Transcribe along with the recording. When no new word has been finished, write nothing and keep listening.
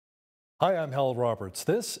Hi, I'm Hal Roberts.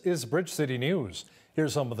 This is Bridge City News.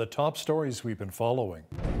 Here's some of the top stories we've been following.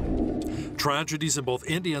 Tragedies in both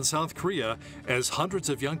India and South Korea as hundreds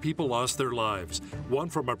of young people lost their lives.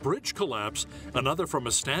 One from a bridge collapse, another from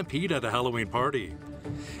a stampede at a Halloween party.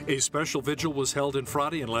 A special vigil was held in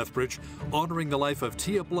Friday in Lethbridge, honoring the life of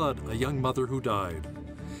Tia Blood, a young mother who died.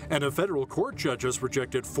 And a federal court judge has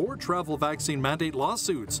rejected 4 travel vaccine mandate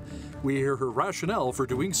lawsuits. We hear her rationale for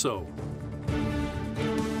doing so.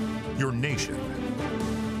 Your nation,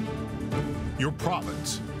 your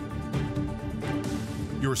province,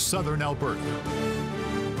 your southern Alberta.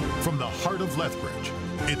 From the heart of Lethbridge,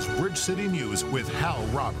 it's Bridge City News with Hal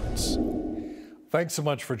Roberts. Thanks so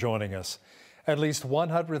much for joining us. At least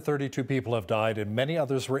 132 people have died and many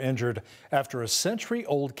others were injured after a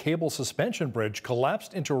century-old cable suspension bridge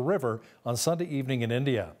collapsed into a river on Sunday evening in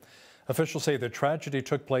India. Officials say the tragedy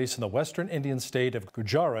took place in the western Indian state of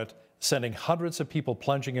Gujarat, sending hundreds of people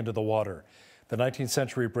plunging into the water. The 19th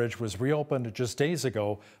century bridge was reopened just days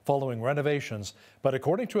ago following renovations, but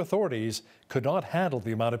according to authorities, could not handle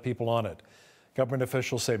the amount of people on it. Government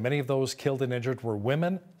officials say many of those killed and injured were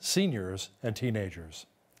women, seniors, and teenagers.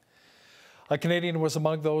 A Canadian was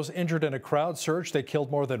among those injured in a crowd surge that killed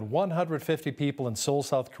more than 150 people in Seoul,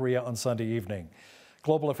 South Korea on Sunday evening.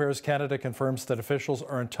 Global Affairs Canada confirms that officials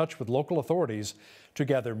are in touch with local authorities to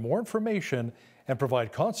gather more information and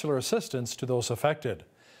provide consular assistance to those affected.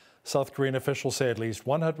 South Korean officials say at least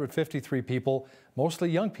 153 people, mostly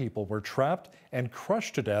young people, were trapped and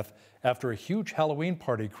crushed to death after a huge Halloween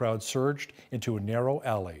party crowd surged into a narrow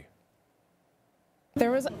alley.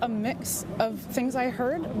 There was a mix of things I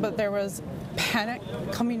heard, but there was panic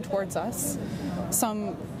coming towards us,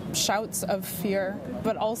 some shouts of fear,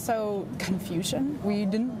 but also confusion. We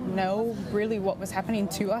didn't know really what was happening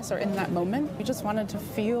to us or in that moment. We just wanted to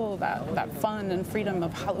feel that fun and freedom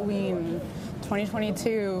of Halloween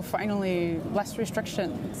 2022, finally less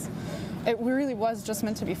restrictions. It really was just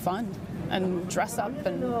meant to be fun and dress up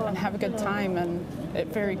and have a good time, and it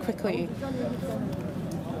very quickly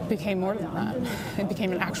became more than that. It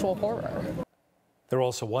became an actual horror. There are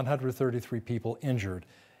also 133 people injured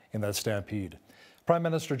in that stampede. Prime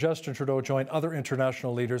Minister Justin Trudeau joined other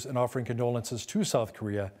international leaders in offering condolences to South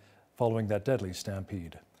Korea following that deadly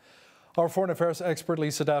stampede. Our foreign affairs expert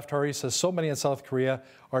Lisa Daftari says so many in South Korea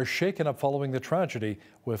are shaken up following the tragedy,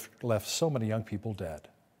 which left so many young people dead.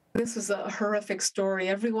 This is a horrific story.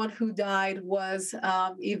 Everyone who died was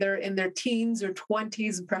either in their teens or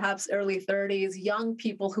 20s, perhaps early 30s, young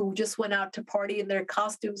people who just went out to party in their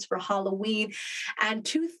costumes for Halloween. And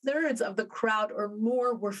 2/3 of the crowd or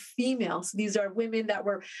more were females. These are women that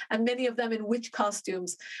were, and many of them in witch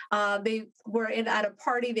costumes. They were at a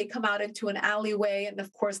party. They come out into an alleyway. And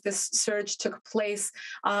of course, this surge took place,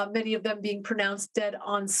 many of them being pronounced dead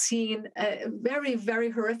on scene. Very, very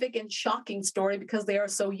horrific and shocking story because they are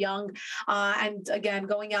so young, and again,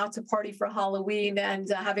 going out to party for Halloween and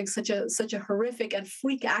having such a horrific and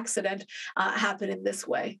freak accident happen in this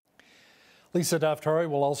way. Lisa Daftari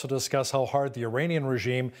will also discuss how hard the Iranian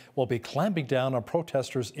regime will be clamping down on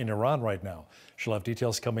protesters in Iran right now. She'll have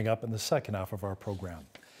details coming up in the second half of our program.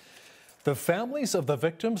 The families of the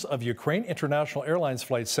victims of Ukraine International Airlines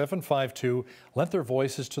Flight 752 lent their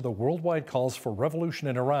voices to the worldwide calls for revolution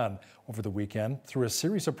in Iran over the weekend through a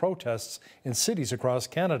series of protests in cities across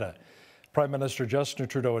Canada. Prime Minister Justin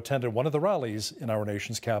Trudeau attended one of the rallies in our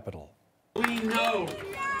nation's capital. We know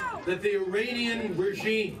that the Iranian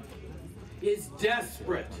regime is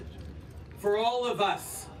desperate for all of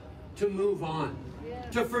us to move on,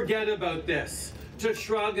 to forget about this, to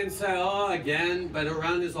shrug and say, oh, again, but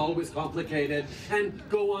Iran is always complicated, and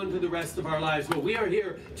go on to the rest of our lives. Well, we are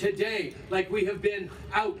here today, like we have been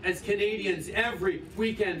out as Canadians every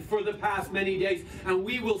weekend for the past many days, and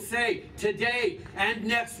we will say today and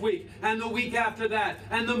next week and the week after that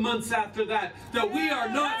and the months after that, that we are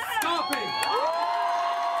not stopping.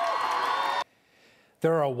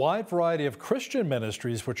 There are a wide variety of Christian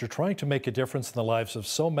ministries which are trying to make a difference in the lives of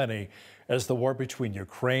so many as the war between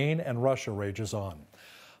Ukraine and Russia rages on.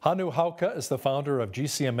 Hanu Hauka is the founder of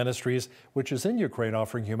GCM Ministries, which is in Ukraine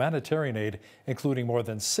offering humanitarian aid, including more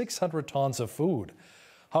than 600 tons of food.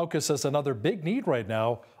 Hauka says another big need right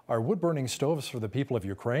now are wood-burning stoves for the people of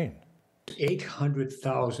Ukraine.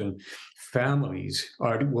 800,000 families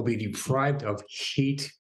will be deprived of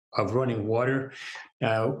heat, of running water,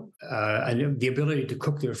 and the ability to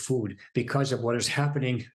cook their food because of what is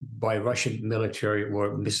happening by Russian military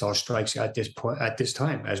or missile strikes at this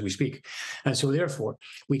time as we speak. And so therefore,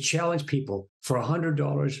 we challenge people for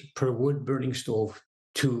 $100 per wood-burning stove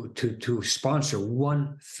to sponsor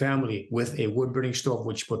one family with a wood-burning stove,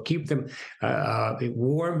 which will keep them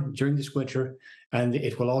warm during this winter And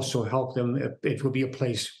it will also help them. It will be a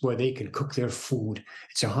place where they can cook their food.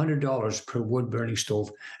 It's $100 per wood-burning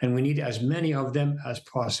stove, and we need as many of them as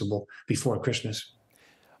possible before Christmas.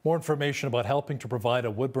 More information about helping to provide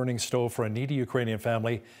a wood-burning stove for a needy Ukrainian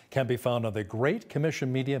family can be found on the Great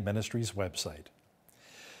Commission Media Ministries website.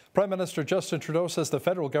 Prime Minister Justin Trudeau says the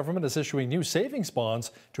federal government is issuing new savings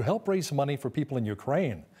bonds to help raise money for people in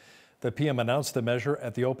Ukraine. The PM announced the measure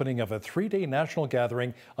at the opening of a 3-day national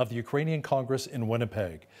gathering of the Ukrainian Congress in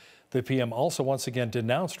Winnipeg. The PM also once again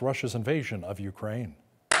denounced Russia's invasion of Ukraine.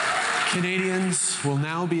 Canadians will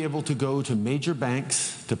now be able to go to major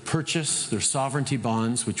banks to purchase their sovereignty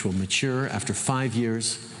bonds, which will mature after 5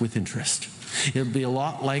 years with interest. It'll be a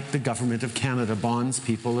lot like the Government of Canada bonds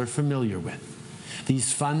people are familiar with.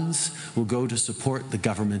 These funds will go to support the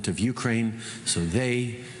government of Ukraine so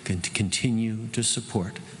they can continue to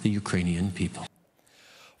support the Ukrainian people.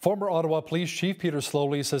 Former Ottawa Police Chief Peter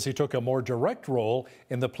Slowly says he took a more direct role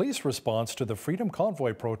in the police response to the Freedom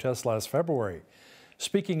Convoy protest last February.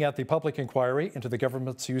 Speaking at the public inquiry into the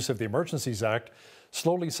government's use of the Emergencies Act,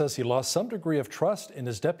 Slowly says he lost some degree of trust in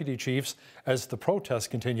his deputy chiefs as the protests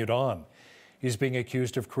continued on. He's being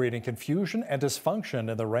accused of creating confusion and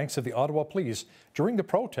dysfunction in the ranks of the Ottawa Police during the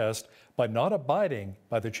protest by not abiding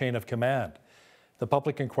by the chain of command. The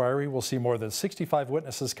public inquiry will see more than 65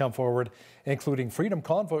 witnesses come forward, including Freedom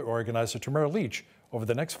Convoy organizer Tamara Leach, over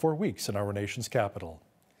the next 4 weeks in our nation's capital.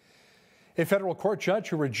 A federal court judge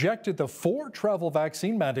who rejected the 4 travel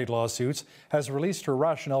vaccine mandate lawsuits has released her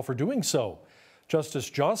rationale for doing so. Justice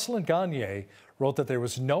Jocelyn Gagne wrote that there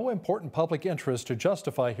was no important public interest to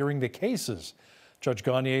justify hearing the cases. Judge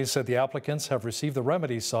Gagne said the applicants have received the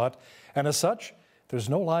remedies sought, and as such, there's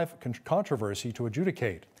no live controversy to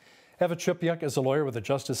adjudicate. Eva Chipiuk is a lawyer with the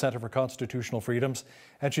Justice Center for Constitutional Freedoms,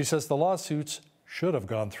 and she says the lawsuits should have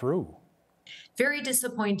gone through. Very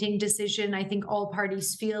disappointing decision. I think all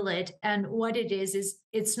parties feel it. And what it is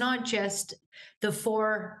it's not just the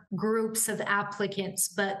 4 groups of applicants,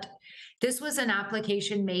 but this was an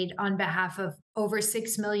application made on behalf of over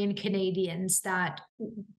 6 million Canadians that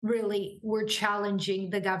really were challenging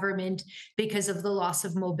the government because of the loss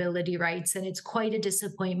of mobility rights. And it's quite a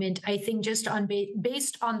disappointment. I think just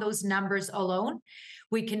based on those numbers alone,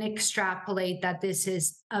 we can extrapolate that this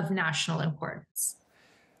is of national importance.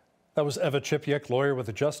 That was Eva Chipiuk, lawyer with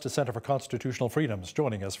the Justice Center for Constitutional Freedoms,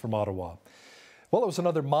 joining us from Ottawa. Well, it was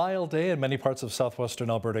another mild day in many parts of southwestern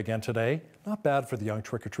Alberta again today. Not bad for the young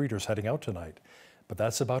trick-or-treaters heading out tonight. But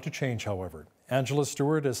that's about to change, however. Angela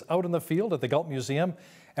Stewart is out in the field at the Galt Museum.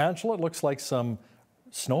 Angela, it looks like some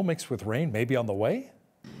snow mixed with rain may be on the way.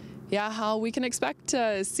 Yeah, Hal, we can expect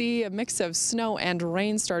to see a mix of snow and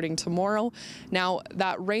rain starting tomorrow. Now,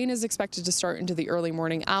 that rain is expected to start into the early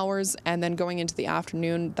morning hours, and then going into the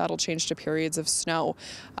afternoon, that'll change to periods of snow.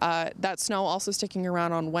 That snow also sticking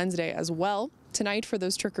around on Wednesday as well. Tonight, for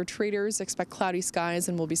those trick-or-treaters, expect cloudy skies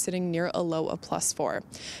and we'll be sitting near a low of +4.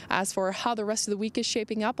 As for how the rest of the week is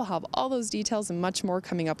shaping up, I'll have all those details and much more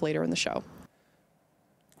coming up later in the show.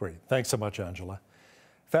 Great. Thanks so much, Angela.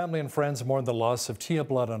 Family and friends mourned the loss of Tia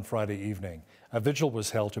Blood on Friday evening. A vigil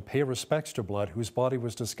was held to pay respects to Blood, whose body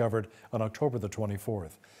was discovered on October the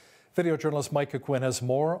 24th. Video journalist Micah Quinn has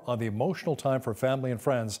more on the emotional time for family and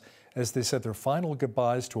friends as they said their final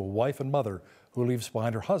goodbyes to a wife and mother who leaves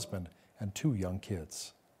behind her husband and 2 young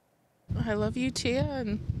kids. I love you, Tia,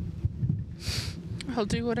 and I'll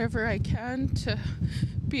do whatever I can to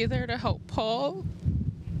be there to help Paul,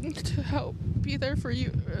 to help be there for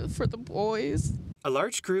you, for the boys. A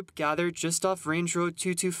large group gathered just off Range Road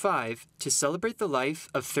 225 to celebrate the life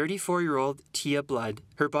of 34-year-old Tia Blood.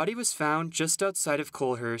 Her body was found just outside of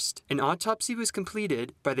Colehurst. An autopsy was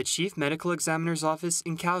completed by the Chief Medical Examiner's Office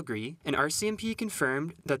in Calgary, and RCMP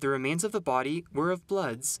confirmed that the remains of the body were of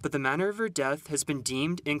Blood's, but the manner of her death has been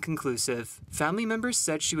deemed inconclusive. Family members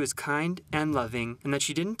said she was kind and loving, and that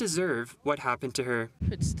she didn't deserve what happened to her.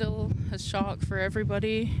 It's still a shock for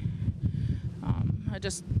everybody. I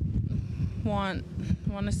just want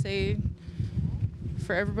to say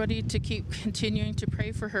for everybody to keep continuing to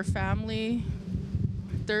pray for her family.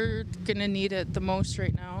 They're gonna need it the most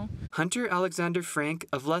right now. Hunter Alexander Frank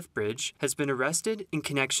of Lethbridge has been arrested in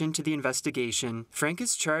connection to the investigation. Frank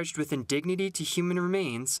is charged with indignity to human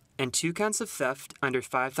remains and 2 counts of theft under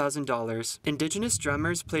 $5,000. Indigenous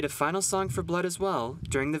drummers played a final song for Blood as well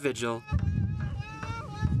during the vigil.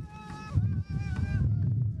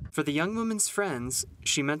 For the young woman's friends,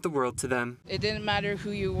 she meant the world to them. It didn't matter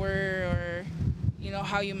who you were or,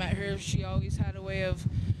 how you met her. She always had a way of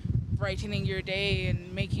brightening your day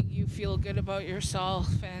and making you feel good about yourself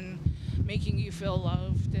and making you feel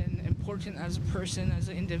loved and important as a person, as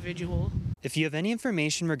an individual. If you have any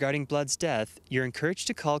information regarding Blood's death, you're encouraged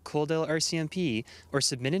to call Coaldale RCMP or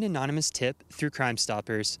submit an anonymous tip through Crime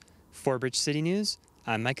Stoppers. For Bridge City News,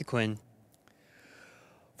 I'm Micah Quinn.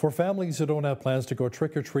 For families who don't have plans to go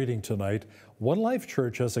trick-or-treating tonight, One Life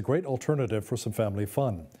Church has a great alternative for some family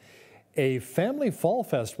fun. A family fall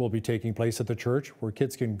fest will be taking place at the church where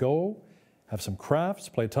kids can go, have some crafts,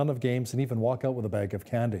 play a ton of games, and even walk out with a bag of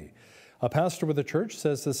candy. A pastor with the church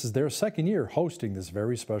says this is their second year hosting this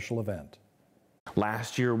very special event.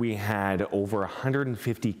 Last year we had over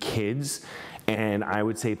 150 kids, and I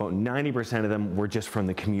would say about 90% of them were just from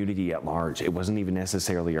the community at large. It wasn't even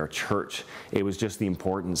necessarily our church. It was just the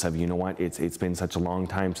importance of, you know what, it's been such a long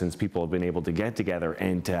time since people have been able to get together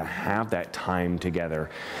and to have that time together,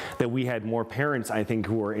 that we had more parents, I think,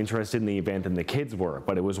 who were interested in the event than the kids were.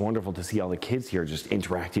 But it was wonderful to see all the kids here just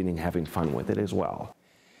interacting and having fun with it as well.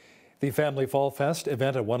 The Family Fall Fest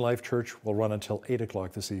event at One Life Church will run until 8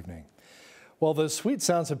 o'clock this evening. Well, the sweet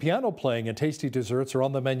sounds of piano playing and tasty desserts are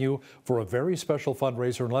on the menu for a very special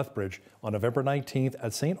fundraiser in Lethbridge on November 19th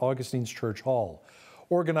at St. Augustine's Church Hall.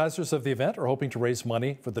 Organizers of the event are hoping to raise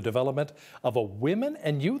money for the development of a women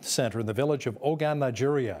and youth center in the village of Ogan,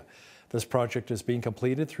 Nigeria. This project is being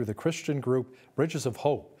completed through the Christian group Bridges of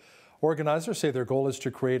Hope. Organizers say their goal is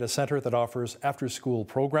to create a center that offers after-school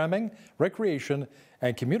programming, recreation,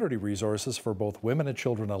 and community resources for both women and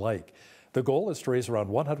children alike. The goal is to raise around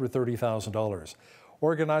 $130,000.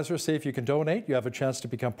 Organizers say if you can donate, you have a chance to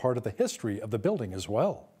become part of the history of the building as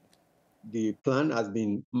well. The plan has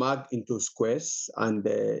been marked into squares, and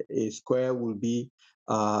a square will be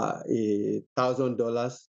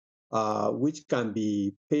 $1,000, which can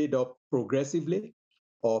be paid up progressively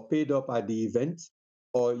or paid up at the event,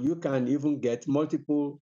 or you can even get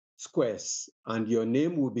multiple squares, and your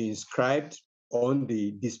name will be inscribed on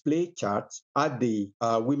the display chart at the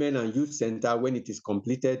Women and Youth Center when it is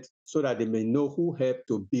completed, so that they may know who helped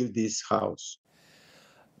to build this house.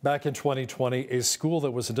 Back in 2020, a school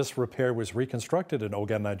that was in disrepair was reconstructed in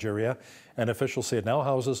Ogan, Nigeria, and officials say it now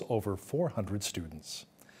houses over 400 students.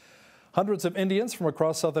 Hundreds of Indians from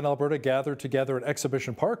across southern Alberta gathered together at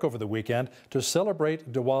Exhibition Park over the weekend to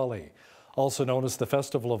celebrate Diwali. Also known as the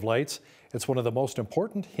Festival of Lights, it's one of the most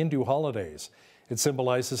important Hindu holidays. It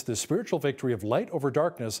symbolizes the spiritual victory of light over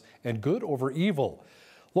darkness and good over evil.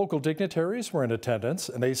 Local dignitaries were in attendance,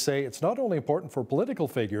 and they say it's not only important for political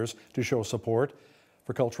figures to show support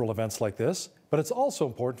for cultural events like this, but it's also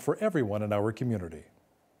important for everyone in our community.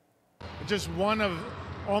 Just one of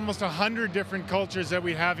almost 100 different cultures that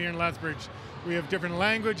we have here in Lethbridge. We have different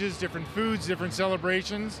languages, different foods, different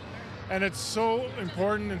celebrations, and it's so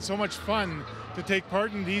important and so much fun to take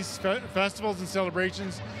part in these festivals and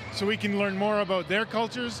celebrations so we can learn more about their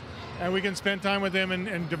cultures and we can spend time with them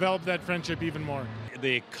and develop that friendship even more.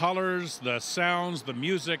 The colors, the sounds, the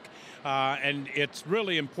music, and it's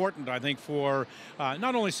really important, I think, for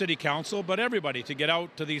not only City Council, but everybody to get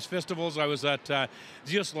out to these festivals. I was at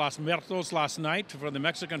Dios los Muertos last night for the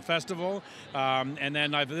Mexican festival, and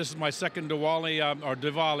then this is my second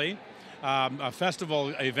Diwali, a festival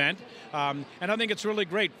event, and I think it's really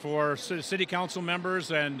great for City Council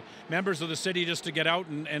members and members of the city just to get out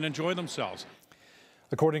and enjoy themselves.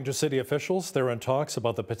 According to city officials, they're in talks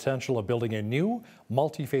about the potential of building a new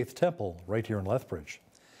multi-faith temple right here in Lethbridge.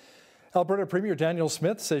 Alberta Premier Danielle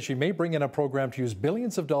Smith says she may bring in a program to use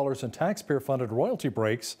billions of dollars in taxpayer-funded royalty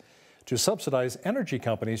breaks to subsidize energy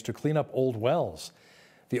companies to clean up old wells.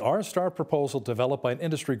 The R-Star proposal developed by an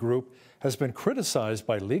industry group has been criticized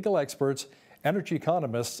by legal experts, energy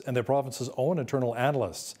economists, and the province's own internal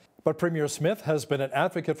analysts. But Premier Smith has been an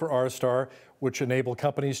advocate for R-Star, which enable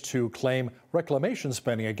companies to claim reclamation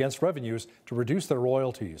spending against revenues to reduce their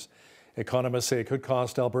royalties. Economists say it could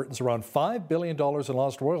cost Albertans around $5 billion in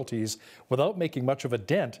lost royalties without making much of a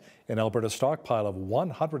dent in Alberta's stockpile of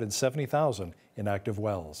 170,000 inactive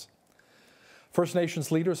wells. First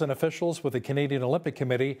Nations leaders and officials with the Canadian Olympic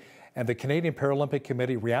Committee and the Canadian Paralympic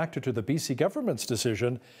Committee reacted to the BC government's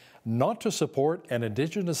decision not to support an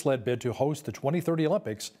Indigenous-led bid to host the 2030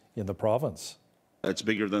 Olympics in the province. It's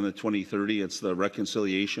bigger than the 2030. It's the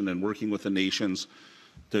reconciliation and working with the nations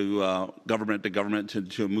to government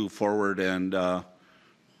to move forward. And I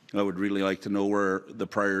would really like to know where the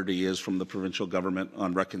priority is from the provincial government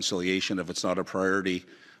on reconciliation if it's not a priority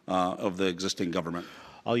of the existing government.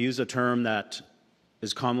 I'll use a term that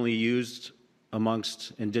is commonly used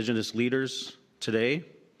amongst Indigenous leaders today.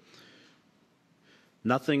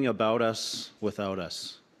 Nothing about us without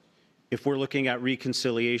us. If we're looking at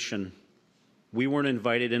reconciliation, we weren't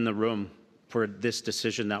invited in the room for this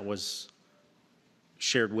decision that was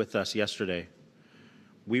shared with us yesterday.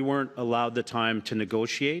 We weren't allowed the time to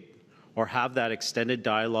negotiate or have that extended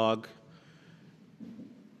dialogue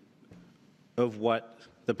of what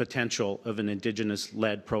the potential of an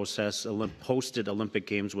Indigenous-led process, hosted Olympic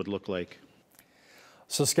Games would look like.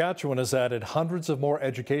 Saskatchewan has added hundreds of more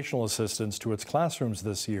educational assistants to its classrooms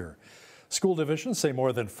this year. School divisions say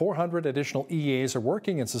more than 400 additional EAs are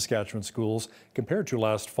working in Saskatchewan schools compared to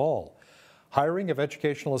last fall. Hiring of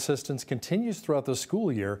educational assistants continues throughout the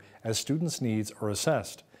school year as students' needs are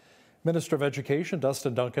assessed. Minister of Education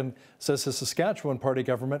Dustin Duncan says the Saskatchewan Party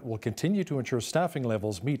government will continue to ensure staffing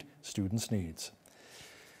levels meet students' needs.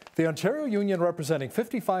 The Ontario Union, representing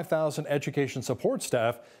 55,000 education support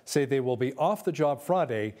staff, say they will be off the job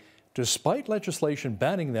Friday despite legislation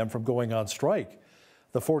banning them from going on strike.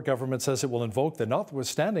 The Ford government says it will invoke the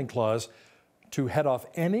notwithstanding clause to head off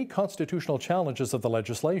any constitutional challenges of the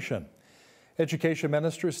legislation. Education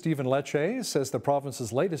Minister Stephen Lecce says the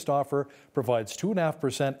province's latest offer provides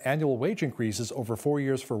 2.5% annual wage increases over 4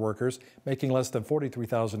 years for workers making less than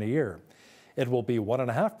 $43,000 a year. It will be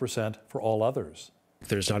 1.5% for all others.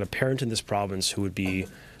 There's not a parent in this province who would be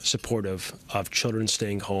supportive of children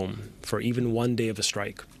staying home for even one day of a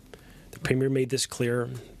strike. The Premier made this clear,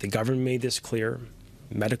 the government made this clear,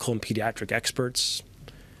 medical and pediatric experts,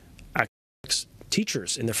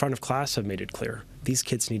 teachers in the front of class have made it clear. These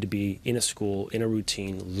kids need to be in a school, in a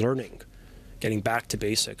routine, learning, getting back to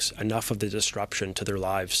basics, enough of the disruption to their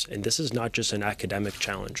lives. And this is not just an academic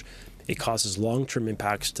challenge. It causes long-term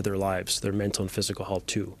impacts to their lives, their mental and physical health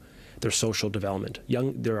too, their social development.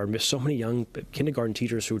 There are so many young kindergarten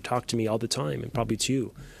teachers who talk to me all the time, and probably to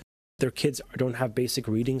you. Their kids don't have basic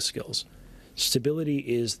reading skills. Stability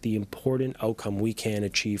is the important outcome we can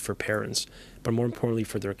achieve for parents, but more importantly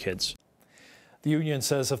for their kids. The union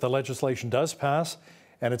says if the legislation does pass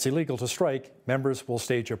and it's illegal to strike, members will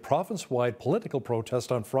stage a province-wide political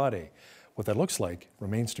protest on Friday. What that looks like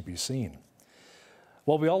remains to be seen.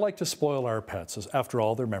 Well, we all like to spoil our pets, as after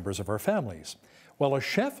all, they're members of our families. Well, a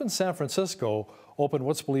chef in San Francisco opened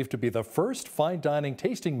what's believed to be the first fine dining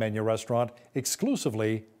tasting menu restaurant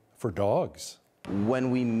exclusively for dogs. When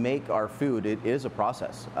we make our food, it is a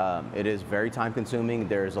process. It is very time consuming.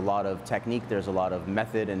 There's a lot of technique, there's a lot of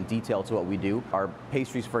method and detail to what we do. Our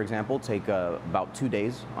pastries, for example, take about 2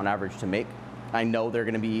 days on average to make. I know they're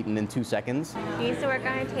going to be eaten in 2 seconds. We used to work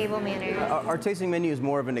on our table manners. Our tasting menu is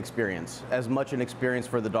more of an experience, as much an experience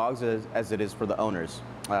for the dogs as it is for the owners,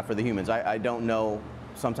 for the humans. I don't know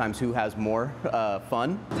sometimes who has more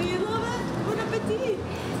fun. Do you love it? Bon appetit!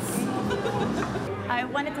 I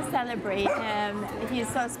wanted to celebrate him. He's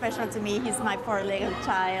so special to me. He's my poor little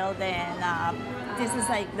child, and this is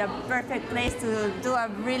like the perfect place to do a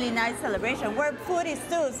really nice celebration. Where food is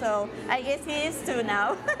too, so I guess he is too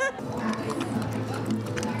now.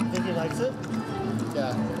 Think he likes it?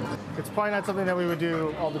 Yeah. It's probably not something that we would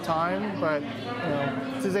do all the time, but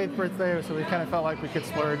it's his 8th birthday, so we kind of felt like we could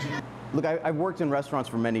splurge. Look, I've worked in restaurants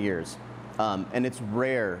for many years, and it's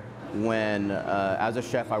rare when, as a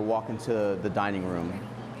chef, I walk into the dining room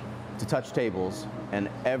to touch tables, and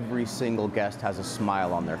every single guest has a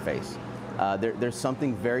smile on their face. There's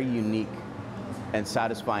something very unique and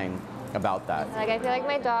satisfying about that. Like, I feel like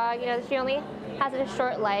my dog, she only has a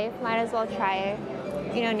short life. Might as well try,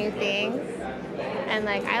 new things. And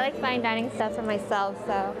I like fine dining stuff for myself,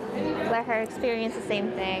 so let her experience the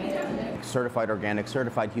same thing. Certified organic,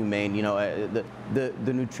 certified humane.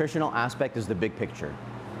 The nutritional aspect is the big picture.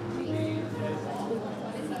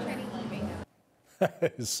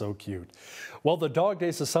 That is so cute. Well, the dog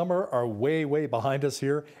days of summer are way, way behind us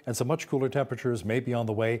here, and some much cooler temperatures may be on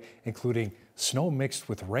the way, including snow mixed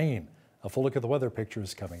with rain. A full look at the weather picture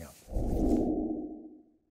is coming up.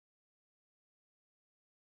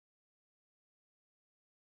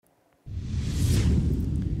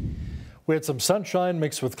 We had some sunshine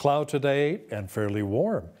mixed with cloud today and fairly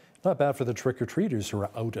warm. Not bad for the trick-or-treaters who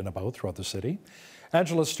are out and about throughout the city.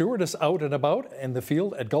 Angela Stewart is out and about in the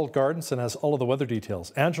field at Galt Gardens and has all of the weather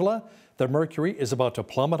details. Angela, the mercury is about to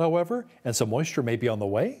plummet, however, and some moisture may be on the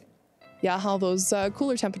way. Yeah, how those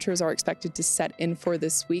cooler temperatures are expected to set in for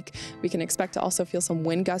this week. We can expect to also feel some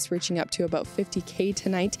wind gusts reaching up to about 50 km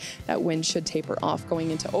tonight. That wind should taper off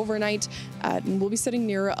going into overnight. And we'll be sitting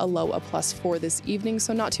near a low of +4 this evening,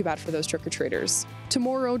 so not too bad for those trick-or-treaters.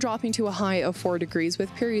 Tomorrow dropping to a high of 4 degrees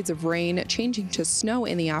with periods of rain, changing to snow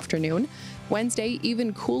in the afternoon. Wednesday,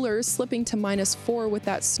 even cooler, slipping to -4 with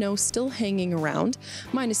that snow still hanging around.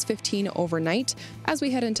 -15 overnight. As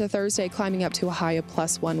we head into Thursday, climbing up to a high of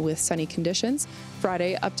 +1 with sunny conditions.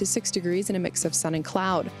 Friday, up to 6 degrees and a mix of sun and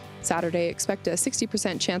cloud. Saturday, expect a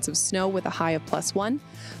 60% chance of snow with a high of +1.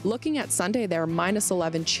 Looking at Sunday, there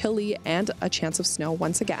 -11, chilly, and a chance of snow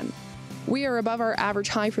once again. We are above our average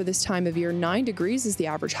high for this time of year. 9 degrees is the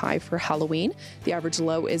average high for Halloween. The average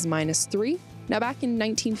low is -3. Now, back in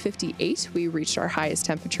 1958, we reached our highest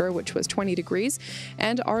temperature, which was 20 degrees,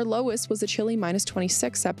 and our lowest was a chilly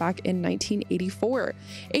 -26 set back in 1984.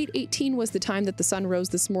 8:18 was the time that the sun rose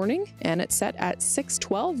this morning, and it set at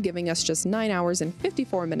 6:12, giving us just 9 hours and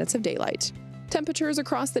 54 minutes of daylight. Temperatures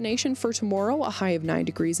across the nation for tomorrow, a high of 9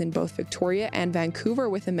 degrees in both Victoria and Vancouver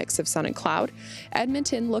with a mix of sun and cloud.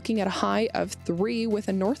 Edmonton looking at a high of 3 with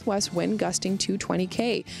a northwest wind gusting to 20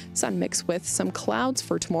 km. Sun mixed with some clouds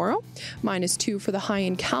for tomorrow. -2 for the high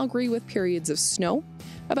in Calgary with periods of snow.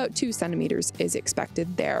 About 2 centimeters is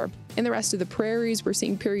expected there. In the rest of the prairies, we're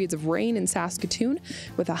seeing periods of rain in Saskatoon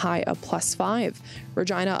with a high of +5.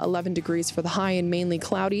 Regina, 11 degrees for the high and mainly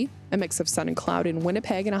cloudy. A mix of sun and cloud in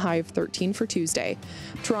Winnipeg and a high of 13 for Tuesday.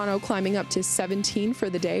 Toronto climbing up to 17 for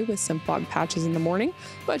the day with some fog patches in the morning,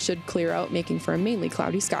 but should clear out, making for a mainly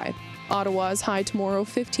cloudy sky. Ottawa's high tomorrow,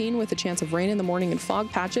 15 with a chance of rain in the morning and fog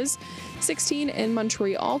patches. 16 in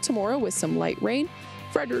Montreal tomorrow with some light rain.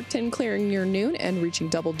 Fredericton clearing near noon and reaching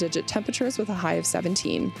double-digit temperatures with a high of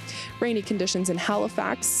 17. Rainy conditions in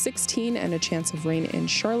Halifax, 16, and a chance of rain in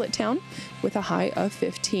Charlottetown with a high of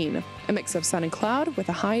 15. A mix of sun and cloud with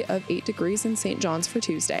a high of 8 degrees in St. John's for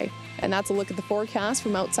Tuesday. And that's a look at the forecast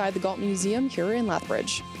from outside the Galt Museum here in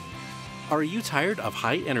Lethbridge. Are you tired of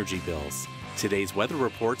high energy bills? Today's weather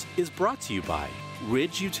report is brought to you by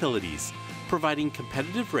Ridge Utilities, providing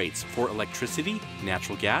competitive rates for electricity,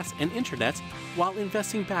 natural gas, and internet while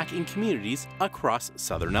investing back in communities across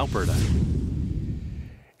southern Alberta.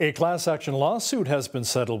 A class action lawsuit has been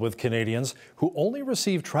settled with Canadians who only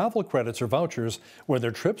received travel credits or vouchers when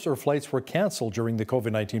their trips or flights were cancelled during the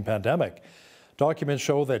COVID-19 pandemic. Documents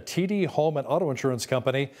show that TD Home and Auto Insurance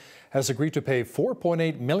Company has agreed to pay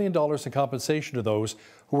 $4.8 million in compensation to those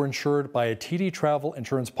who were insured by a TD travel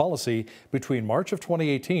insurance policy between March of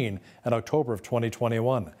 2018 and October of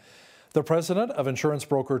 2021. The president of insurance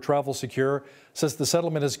broker Travel Secure says the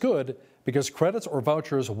settlement is good because credits or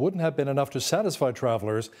vouchers wouldn't have been enough to satisfy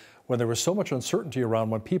travelers when there was so much uncertainty around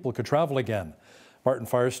when people could travel again. Martin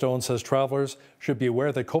Firestone says travelers should be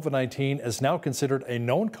aware that COVID-19 is now considered a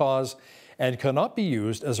known cause and cannot be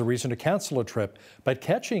used as a reason to cancel a trip, but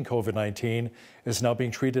catching COVID-19 is now being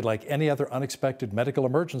treated like any other unexpected medical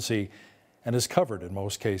emergency and is covered in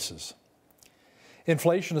most cases.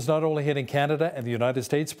 Inflation is not only hitting Canada and the United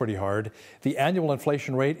States pretty hard. The annual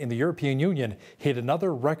inflation rate in the European Union hit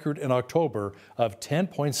another record in October of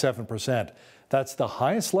 10.7%. That's the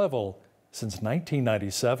highest level since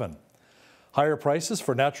 1997. Higher prices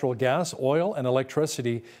for natural gas, oil, and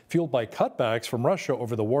electricity fueled by cutbacks from Russia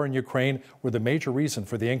over the war in Ukraine were the major reason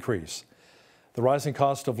for the increase. The rising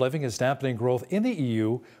cost of living is dampening growth in the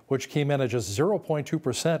EU, which came in at just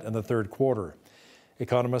 0.2% in the third quarter.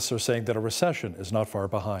 Economists are saying that a recession is not far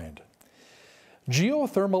behind.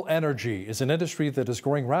 Geothermal energy is an industry that is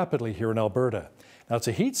growing rapidly here in Alberta. Now, it's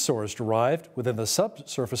a heat source derived within the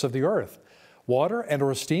subsurface of the Earth. Water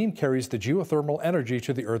and/or steam carries the geothermal energy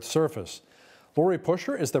to the Earth's surface. Laurie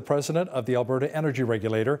Pusher is the president of the Alberta Energy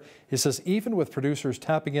Regulator. He says even with producers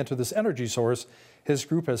tapping into this energy source, his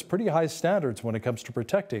group has pretty high standards when it comes to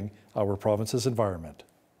protecting our province's environment.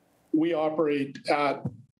 We operate at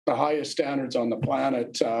the highest standards on the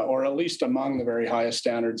planet, or at least among the very highest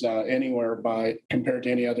standards anywhere compared to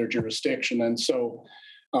any other jurisdiction. And so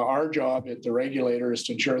our job at the regulator is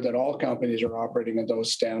to ensure that all companies are operating at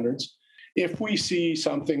those standards. If we see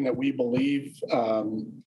something that we believe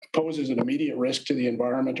poses an immediate risk to the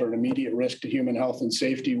environment or an immediate risk to human health and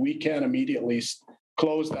safety, we can immediately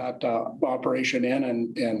close that operation in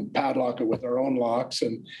and padlock it with our own locks.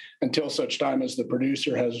 And until such time as the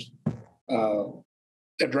producer has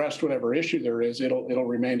addressed whatever issue there is, it'll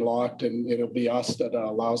remain locked, and it'll be us that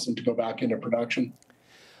allows them to go back into production.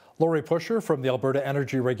 Laurie Pusher from the Alberta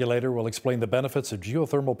Energy Regulator will explain the benefits of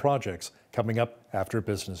geothermal projects coming up after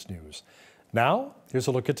Business News. Now, here's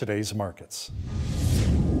a look at today's markets.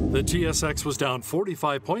 The TSX was down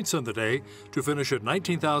 45 points on the day to finish at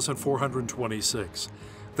 19,426.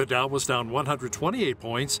 The Dow was down 128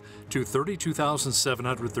 points to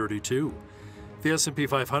 32,732. The S&P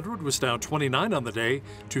 500 was down 29 on the day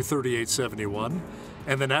to 3871,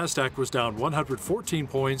 and the Nasdaq was down 114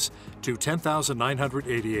 points to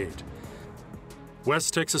 10,988.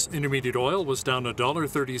 West Texas Intermediate Oil was down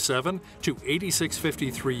 $1.37 to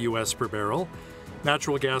 86.53 US per barrel.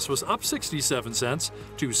 Natural gas was up 67 cents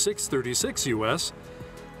to 6.36 US.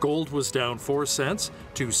 Gold was down 4 cents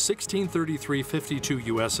to 16.3352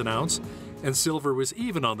 US an ounce, and silver was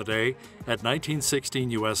even on the day at 19.16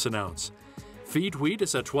 US an ounce. Feed wheat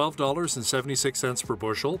is at $12.76 per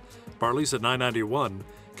bushel, barley's at $9.91,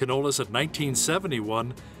 canola's at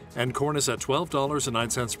 $19.71, and corn is at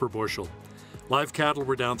 $12.09 per bushel. Live cattle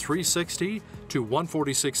were down $3.60 to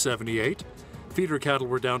 $146.78. Feeder cattle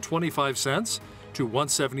were down 25 cents to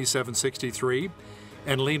 $177.63.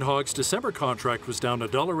 And lean hogs December contract was down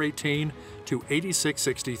 $1.18 to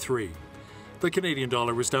 $86.63. The Canadian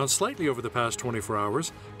dollar was down slightly over the past 24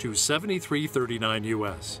 hours to 73.39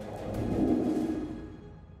 US.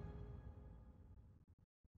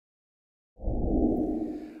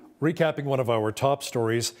 Recapping one of our top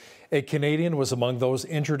stories, a Canadian was among those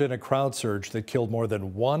injured in a crowd surge that killed more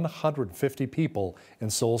than 150 people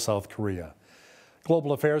in Seoul, South Korea.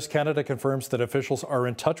 Global Affairs Canada confirms that officials are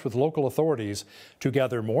in touch with local authorities to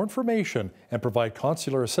gather more information and provide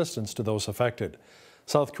consular assistance to those affected.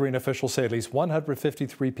 South Korean officials say at least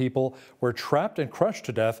 153 people were trapped and crushed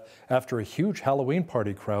to death after a huge Halloween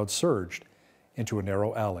party crowd surged into a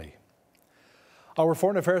narrow alley. Our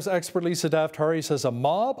foreign affairs expert Lisa Daftari says a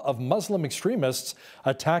mob of Muslim extremists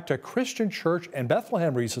attacked a Christian church in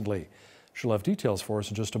Bethlehem recently. She'll have details for us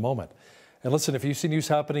in just a moment. And listen, if you see news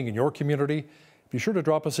happening in your community, be sure to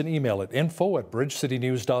drop us an email at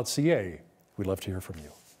info@bridgecitynews.ca. We'd love to hear from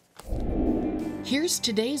you. Here's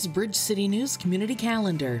today's Bridge City News community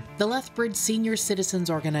calendar. The Lethbridge Senior Citizens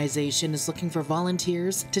Organization is looking for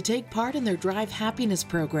volunteers to take part in their Drive Happiness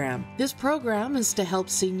program. This program is to help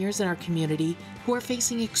seniors in our community who are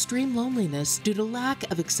facing extreme loneliness due to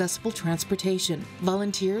lack of accessible transportation.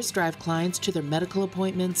 Volunteers drive clients to their medical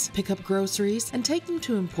appointments, pick up groceries, and take them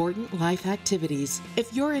to important life activities.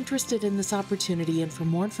 If you're interested in this opportunity and for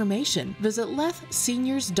more information, visit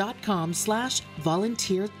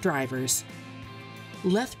lethseniors.com/volunteer drivers.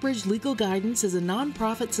 Lethbridge Legal Guidance is a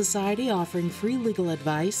nonprofit society offering free legal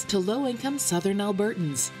advice to low-income Southern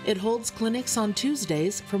Albertans. It holds clinics on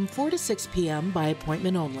Tuesdays from 4 to 6 p.m. by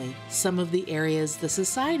appointment only. Some of the areas the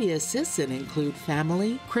society assists in include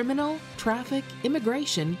family, criminal, traffic,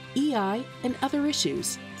 immigration, EI, and other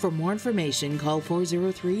issues. For more information, call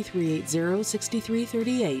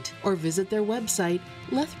 403-380-6338 or visit their website,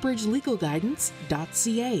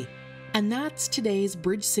 lethbridgelegalguidance.ca. And that's today's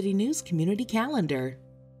Bridge City News community calendar.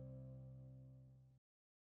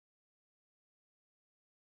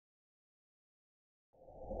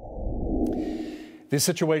 The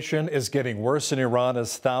situation is getting worse in Iran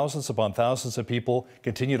as thousands upon thousands of people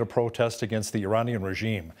continue to protest against the Iranian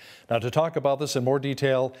regime. Now, to talk about this in more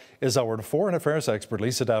detail is our foreign affairs expert,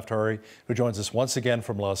 Lisa Daftari, who joins us once again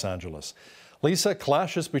from Los Angeles. Lisa,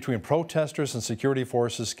 clashes between protesters and security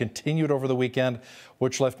forces continued over the weekend,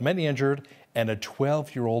 which left many injured and a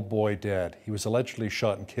 12-year-old boy dead. He was allegedly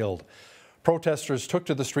shot and killed. Protesters took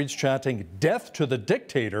to the streets chanting, "Death to the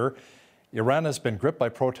dictator." Iran has been gripped by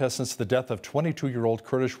protests since the death of 22-year-old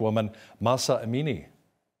Kurdish woman Mahsa Amini.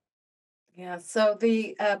 Yeah, so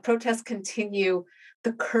the protests continue.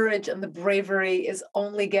 The courage and the bravery is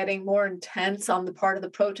only getting more intense on the part of the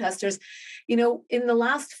protesters. You know, in the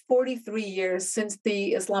last 43 years since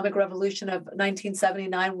the Islamic Revolution of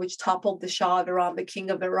 1979, which toppled the Shah of Iran, the king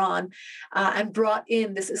of Iran, and brought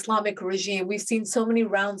in this Islamic regime, we've seen so many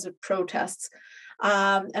rounds of protests.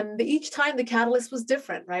 And each time the catalyst was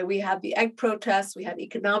different, right? We had the egg protests, we had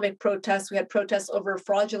economic protests, we had protests over a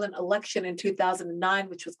fraudulent election in 2009,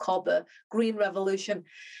 which was called the Green Revolution.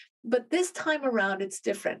 But this time around, it's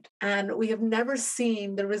different. And we have never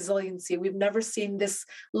seen the resiliency. We've never seen this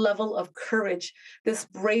level of courage, this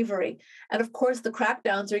bravery. And of course, the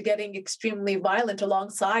crackdowns are getting extremely violent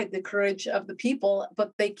alongside the courage of the people,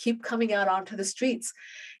 but they keep coming out onto the streets.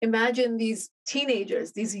 Imagine these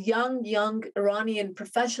teenagers, these young Iranian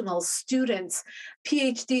professionals, students,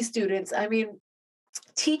 PhD students, I mean,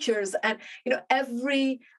 teachers, and, you know,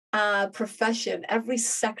 every profession, every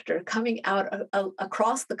sector coming out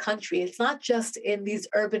across the country. It's not just in these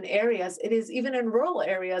urban areas, it is even in rural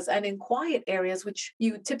areas and in quiet areas, which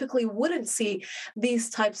you typically wouldn't see these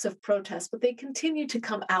types of protests, but they continue to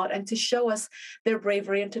come out and to show us their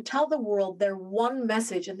bravery and to tell the world their one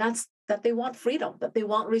message, and that's that they want freedom, that they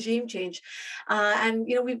want regime change. And,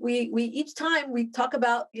 you know, we each time we talk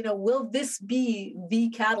about, you know, will this be the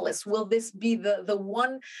catalyst? Will this be the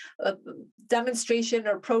one demonstration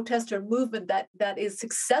or protest or movement that is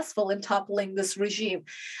successful in toppling this regime?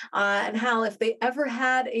 And how, if they ever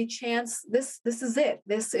had a chance, this is it.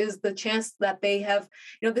 This is the chance that they have,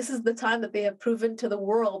 you know, this is the time that they have proven to the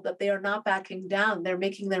world that they are not backing down. They're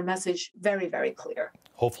making their message very, very clear.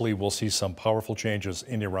 Hopefully we'll see some powerful changes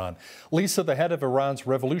in Iran. Lisa, the head of Iran's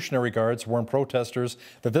Revolutionary Guards, warned protesters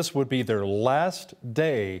that this would be their last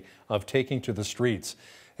day of taking to the streets.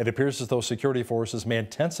 It appears as though security forces may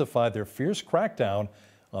intensify their fierce crackdown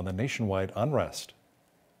on the nationwide unrest.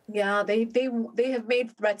 Yeah, they have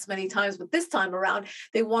made threats many times, but this time around,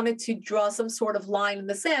 they wanted to draw some sort of line in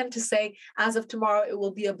the sand to say, as of tomorrow, it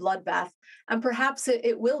will be a bloodbath. And perhaps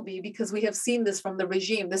it will be, because we have seen this from the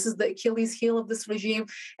regime. This is the Achilles heel of this regime,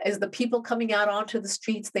 is the people coming out onto the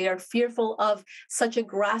streets. They are fearful of such a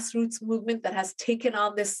grassroots movement that has taken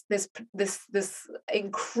on this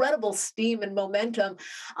incredible steam and momentum.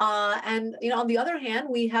 And on the other hand,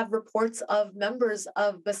 we have reports of members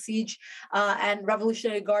of Basij and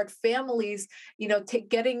Revolutionary Guard families,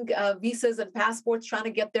 getting visas and passports, trying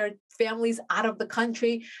to get their families out of the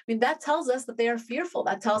country. I mean, that tells us that they are fearful.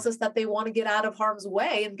 That tells us that they want to get out of harm's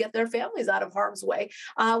way and get their families out of harm's way,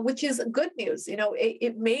 which is good news.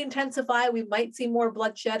 It may intensify. We might see more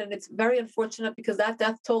bloodshed, and it's very unfortunate because that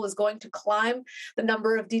death toll is going to climb. The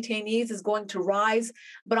number of detainees is going to rise.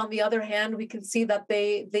 But on the other hand, we can see that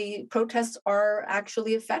the protests are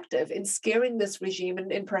actually effective in scaring this regime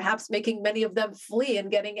and perhaps making many of them flee and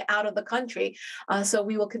getting out of the country. So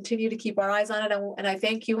we will continue to keep our eyes on it. And I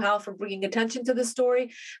thank you, Hal, for bringing attention to this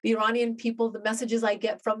story. The Iranian people, the messages I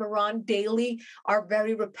get from Iran daily are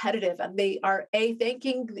very repetitive, and they are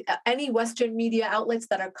thanking any Western media outlets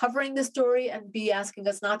that are covering this story, and B, asking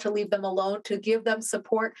us not to leave them alone, to give them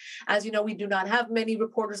support. As you know, we do not have many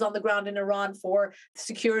reporters on the ground in Iran for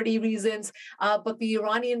security reasons, but the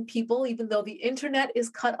Iranian people, even though the internet is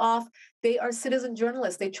cut off, they are citizen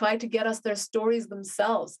journalists. They try to get us their stories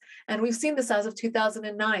themselves. And we've seen this as of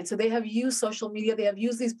 2009. So they have used social media. They have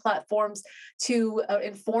used these platforms to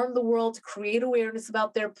inform the world, to create awareness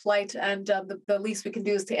about their plight. And the least we can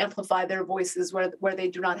do is to amplify their voices where they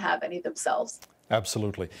do not have any themselves.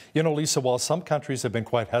 Absolutely. Lisa, while some countries have been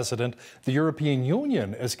quite hesitant, the European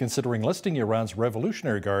Union is considering listing Iran's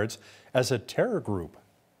Revolutionary Guards as a terror group.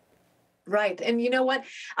 Right. And you know what?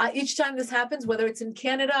 Each time this happens, whether it's in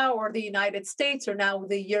Canada or the United States or now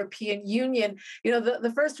the European Union,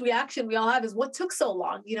 the first reaction we all have is, what took so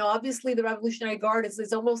long? Obviously the Revolutionary Guard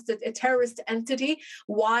is almost a terrorist entity.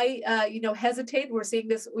 Why, hesitate? We're seeing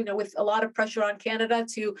this, with a lot of pressure on Canada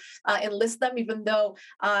to enlist them, even though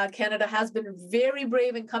Canada has been very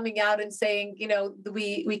brave in coming out and saying,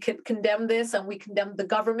 we could condemn this and we condemn the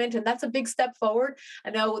government. And that's a big step forward.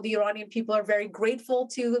 I know the Iranian people are very grateful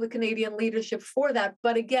to the Canadian leadership for that.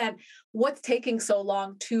 But again, what's taking so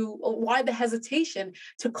long why the hesitation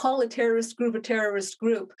to call a terrorist group a terrorist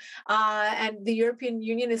group? And the European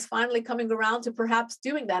Union is finally coming around to perhaps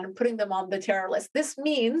doing that and putting them on the terror list. This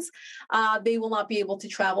means they will not be able to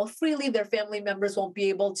travel freely. Their family members won't be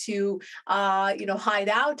able to, hide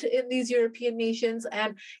out in these European nations.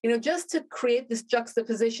 And, just to create this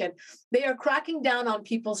juxtaposition, they are cracking down on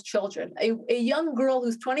people's children. A young girl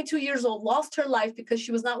who's 22 years old lost her life because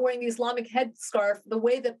she was not wearing the Islamic headscarf the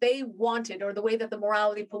way that they wanted, or the way that the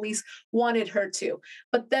morality police wanted her to.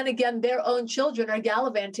 But then again, their own children are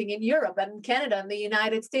gallivanting in Europe and in Canada and the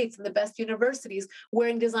United States and the best universities,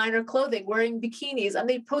 wearing designer clothing, wearing bikinis, and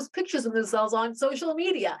they post pictures of themselves on social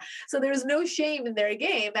media. So there's no shame in their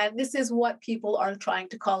game. And this is what people are trying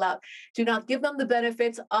to call out. Do not give them the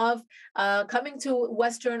benefits of coming to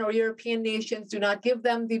Western or European nations. Do not give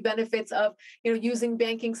them the benefits of using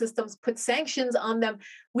banking systems. Put sanctions on them.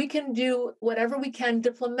 We can do whatever we can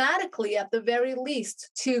diplomatically, at the very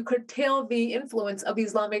least, to curtail the influence of the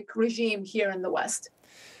Islamic regime here in the West.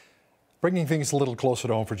 Bringing things a little closer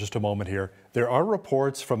to home for just a moment here, there are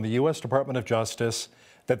reports from the U.S. Department of Justice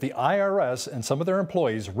that the IRS and some of their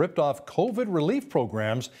employees ripped off COVID relief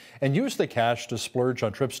programs and used the cash to splurge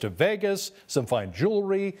on trips to Vegas, some fine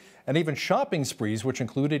jewelry, and even shopping sprees, which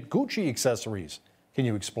included Gucci accessories. Can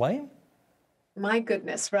you explain? My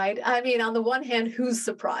goodness, right? I mean, on the one hand, who's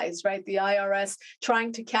surprised, right? The IRS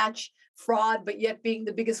trying to catch fraud, but yet being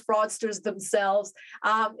the biggest fraudsters themselves.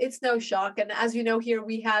 It's no shock. And as you know, here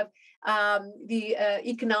we have the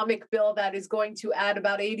economic bill that is going to add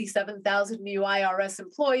about 87,000 new IRS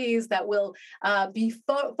employees that will be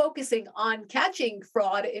focusing on catching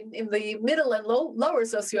fraud in the middle and lower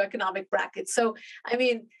socioeconomic brackets. So, I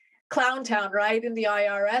mean, Clown Town, right, in the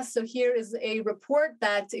IRS. So here is a report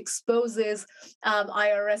that exposes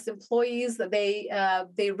IRS employees.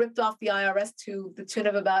 They ripped off the IRS to the tune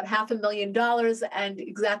of about $500,000, and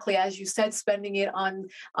exactly as you said, spending it on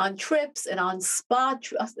trips and on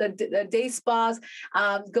day spas,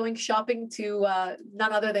 going shopping to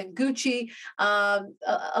none other than Gucci. A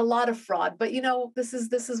lot of fraud, but this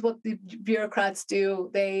is what the bureaucrats do.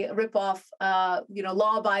 They rip off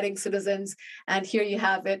law-abiding citizens, and here you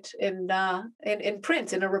have it in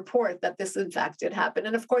print, in a report, that this in fact did happen.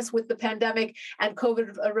 And of course, with the pandemic and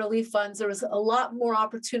COVID relief funds, there was a lot more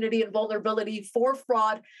opportunity and vulnerability for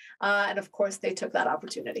fraud. And of course, they took that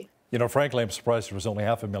opportunity. Frankly, I'm surprised it was only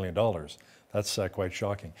 $500,000. That's quite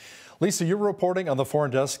shocking. Lisa, you're reporting on the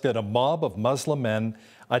foreign desk that a mob of Muslim men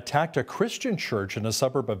attacked a Christian church in a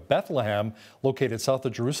suburb of Bethlehem, located south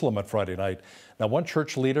of Jerusalem, on Friday night. Now, one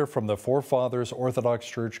church leader from the Forefathers Orthodox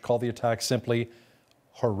Church called the attack simply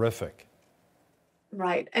horrific.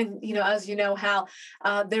 Right. And, as you know, Hal,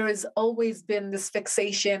 there has always been this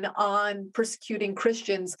fixation on persecuting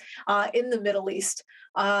Christians in the Middle East.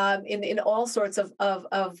 In all sorts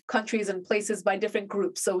of countries and places by different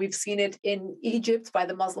groups. So we've seen it in Egypt by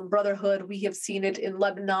the Muslim Brotherhood. We have seen it in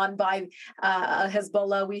Lebanon by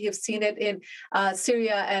Hezbollah. We have seen it in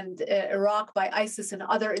Syria and Iraq by ISIS and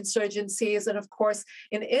other insurgencies. And of course,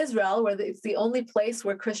 in Israel, where it's the only place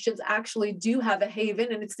where Christians actually do have a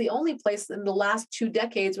haven. And it's the only place in the last 2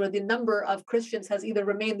 decades where the number of Christians has either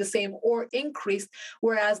remained the same or increased,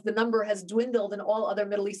 whereas the number has dwindled in all other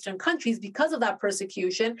Middle Eastern countries because of that persecution.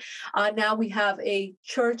 Now we have a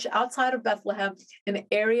church outside of Bethlehem, an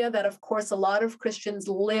area that, of course, a lot of Christians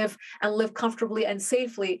live comfortably and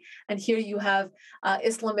safely. And here you have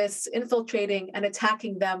Islamists infiltrating and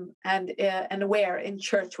attacking them, and where in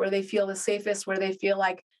church, where they feel the safest, where they feel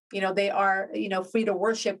like they are, free to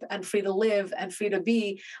worship and free to live and free to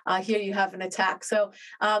be. Here you have an attack. So,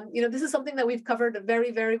 this is something that we've covered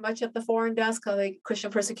very, very much at the Foreign Desk, like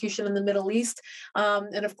Christian persecution in the Middle East.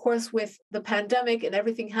 And of course, with the pandemic and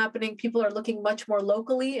everything happening, people are looking much more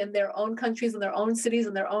locally in their own countries, in their own cities,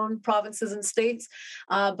 in their own provinces and states.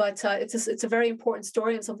 But it's a very important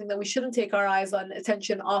story and something that we shouldn't take our eyes on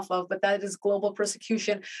attention off of. But that is global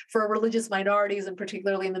persecution for religious minorities, and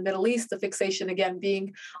particularly in the Middle East, the fixation again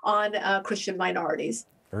being on Christian minorities.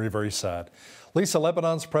 Very, very sad. Lisa,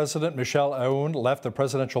 Lebanon's President Michel Aoun left the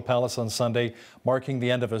presidential palace on Sunday, marking the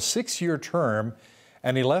end of a 6-year term,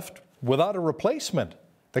 and he left without a replacement.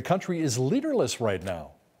 The country is leaderless right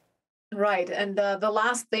now. Right. And the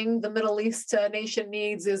last thing the Middle East nation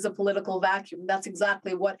needs is a political vacuum. That's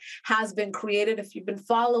exactly what has been created. If you've been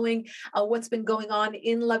following what's been going on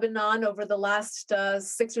in Lebanon over the last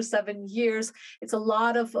 6 or 7 years, it's a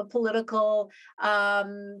lot of political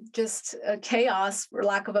chaos, for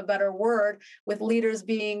lack of a better word, with leaders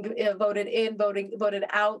being voted in, voted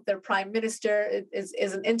out. Their prime minister is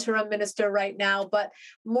an interim minister right now. But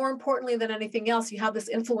more importantly than anything else, you have this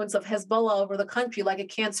influence of Hezbollah over the country like a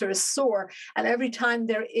cancerous sore. And every time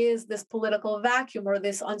there is this political vacuum or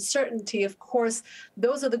this uncertainty, of course,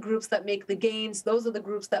 those are the groups that make the gains. Those are the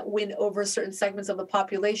groups that win over certain segments of the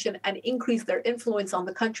population and increase their influence on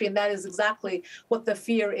the country. And that is exactly what the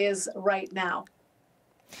fear is right now.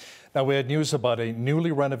 Now, we had news about a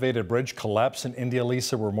newly renovated bridge collapse in India,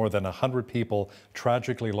 Lisa, where more than 100 people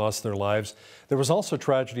tragically lost their lives. There was also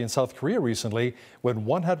tragedy in South Korea recently when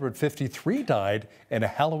 153 died in a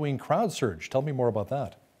Halloween crowd surge. Tell me more about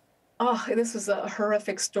that. Oh, this was a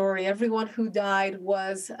horrific story. Everyone who died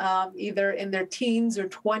was either in their teens or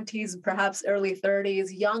 20s, perhaps early 30s,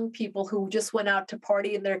 young people who just went out to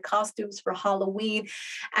party in their costumes for Halloween.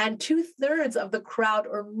 And 2/3 of the crowd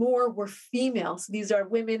or more were females. These are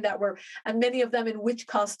women that were, and many of them in witch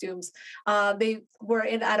costumes. They were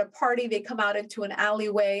at a party. They come out into an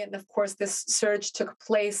alleyway. And of course, this surge took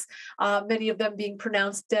place, many of them being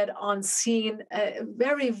pronounced dead on scene.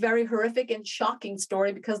 Very, very horrific and shocking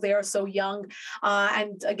story because they are so young,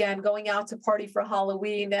 and again going out to party for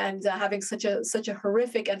Halloween and having such a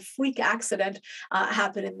horrific and freak accident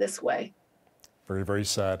happen in this way. Very, very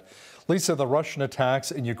sad. Lisa, the Russian attacks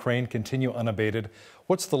in Ukraine continue unabated.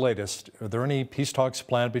 What's the latest? Are there any peace talks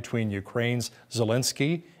planned between Ukraine's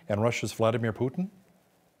Zelensky and Russia's Vladimir Putin?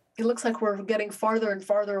 It looks like we're getting farther and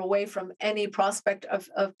farther away from any prospect of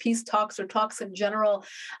peace talks or talks in general.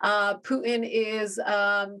 Putin is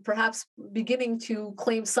perhaps beginning to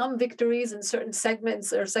claim some victories in certain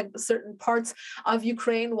segments or certain parts of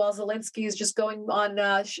Ukraine, while Zelensky is just going on,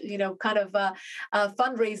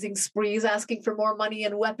 fundraising sprees, asking for more money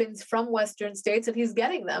and weapons from Western states, and he's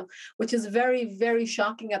getting them, which is very, very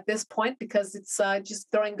shocking at this point because it's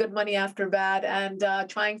just throwing good money after bad and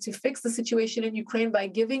trying to fix the situation in Ukraine by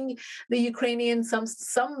giving the Ukrainians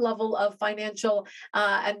some level of financial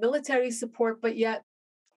and military support, but yet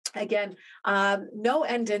again, no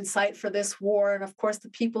end in sight for this war. And of course, the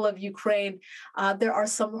people of Ukraine, there are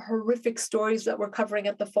some horrific stories that we're covering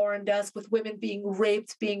at the Foreign Desk with women being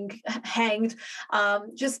raped, being hanged,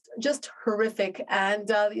 just horrific. And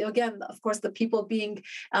again, of course, the people being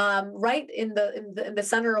right in the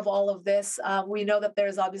center of all of this. We know that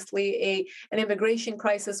there's obviously an immigration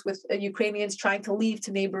crisis with Ukrainians trying to leave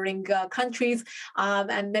to neighboring countries,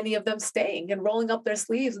 and many of them staying and rolling up their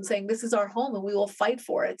sleeves and saying, this is our home and we will fight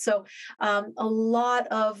for it. So a lot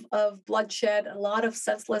of bloodshed, a lot of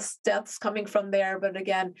senseless deaths coming from there. But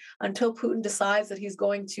again, until Putin decides that he's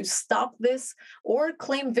going to stop this or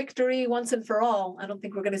claim victory once and for all, I don't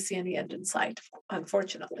think we're going to see any end in sight,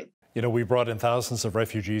 unfortunately. You know, we brought in thousands of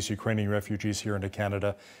refugees, Ukrainian refugees here into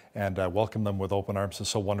Canada, and welcomed them with open arms. It's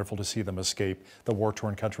so wonderful to see them escape the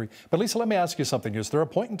war-torn country. But Lisa, let me ask you something. Is there a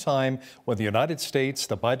point in time when the United States,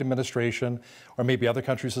 the Biden administration, or maybe other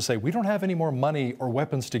countries will say, we don't have any more money or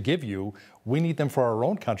weapons to give you, we need them for our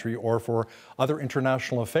own country or for other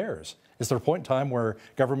international affairs? Is there a point in time where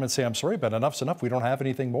governments say, I'm sorry, but enough's enough, we don't have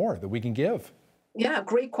anything more that we can give? Yeah,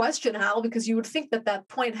 great question, Hal, because you would think that that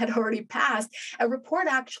point had already passed. A report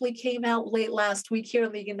actually came out late last week here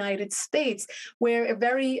in the United States, where a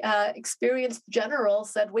very experienced general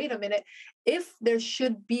said, wait a minute, if there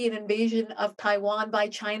should be an invasion of Taiwan by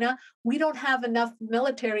China, we don't have enough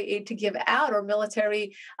military aid to give out or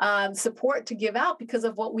military support to give out because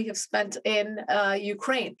of what we have spent in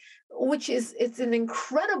Ukraine, which is, it's an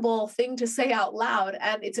incredible thing to say out loud.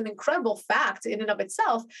 And it's an incredible fact in and of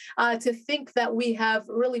itself to think that we have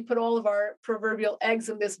really put all of our proverbial eggs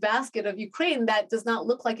in this basket of Ukraine that does not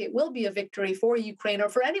look like it will be a victory for Ukraine or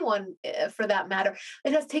for anyone for that matter.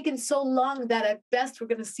 It has taken so long that at best we're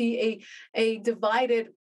going to see a divided,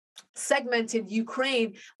 segmented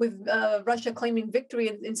Ukraine with Russia claiming victory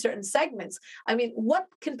in certain segments. I mean, what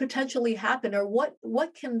can potentially happen, or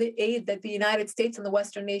what can the aid that the United States and the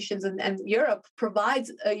Western nations and Europe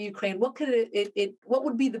provides Ukraine? What could what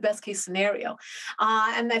would be the best case scenario?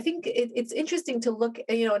 And I think it's interesting to look,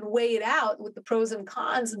 and weigh it out with the pros and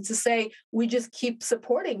cons, and to say we just keep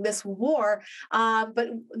supporting this war. But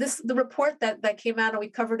the report that came out, and we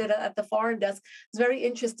covered it at the Foreign Desk, is very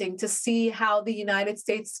interesting to see how the United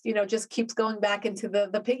States, just keeps going back into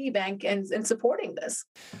the piggy bank and supporting this.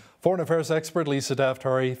 Foreign affairs expert Lisa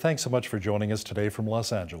Daftari, thanks so much for joining us today from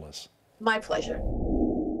Los Angeles. My pleasure.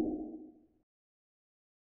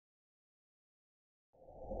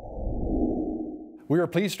 We are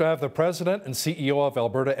pleased to have the President and CEO of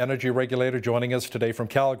Alberta Energy Regulator joining us today from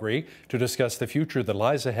Calgary to discuss the future that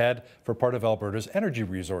lies ahead for part of Alberta's energy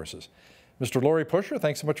resources. Mr. Laurie Pusher,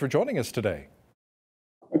 thanks so much for joining us today.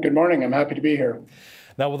 Good morning. I'm happy to be here.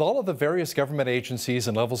 Now, with all of the various government agencies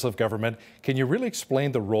and levels of government, can you really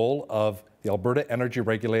explain the role of the Alberta Energy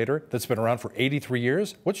Regulator that's been around for 83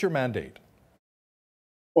 years? What's your mandate?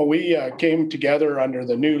 Well, we came together under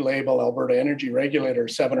the new label Alberta Energy Regulator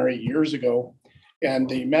 7 or 8 years ago. And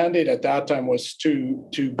the mandate at that time was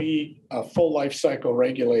to be a full life cycle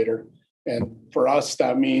regulator. And for us,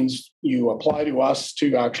 that means you apply to us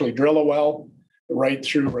to actually drill a well, right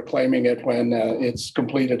through reclaiming it when it's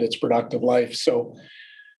completed its productive life. So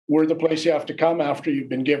we're the place you have to come after you've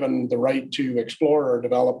been given the right to explore or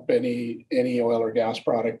develop any oil or gas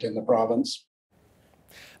product in the province.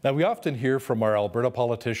 Now, we often hear from our Alberta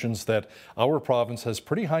politicians that our province has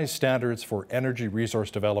pretty high standards for energy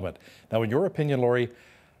resource development. Now, in your opinion, Laurie,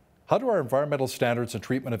 how do our environmental standards and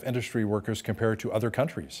treatment of industry workers compare to other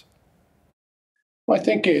countries? Well, I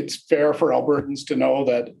think it's fair for Albertans to know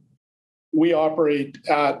that we operate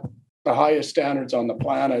at the highest standards on the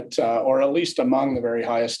planet, or at least among the very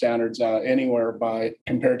highest standards anywhere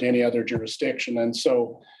compared to any other jurisdiction. And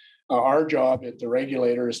so our job at the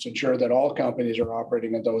regulator is to ensure that all companies are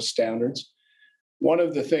operating at those standards. One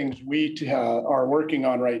of the things we are working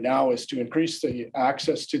on right now is to increase the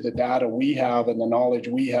access to the data we have and the knowledge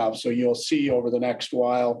we have. So you'll see over the next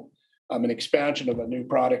while an expansion of a new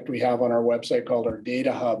product we have on our website called our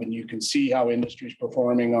Data Hub, and you can see how industry is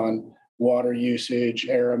performing on water usage,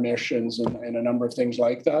 air emissions, and a number of things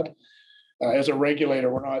like that. As a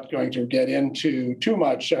regulator, we're not going to get into too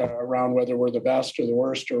much around whether we're the best or the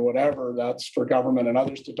worst or whatever. That's for government and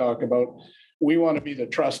others to talk about. We want to be the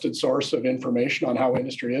trusted source of information on how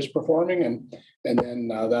industry is performing, and then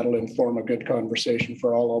that'll inform a good conversation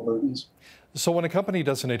for all Albertans. So when a company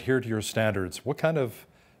doesn't adhere to your standards, what kind of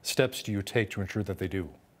steps do you take to ensure that they do?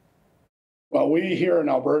 Well, we here in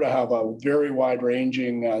Alberta have a very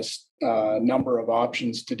wide-ranging number of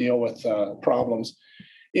options to deal with problems.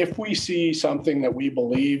 If we see something that we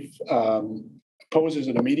believe poses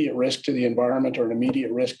an immediate risk to the environment or an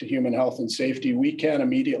immediate risk to human health and safety, we can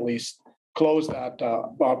immediately close that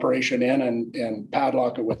operation in and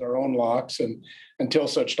padlock it with our own locks, and until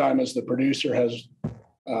such time as the producer has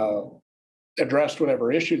addressed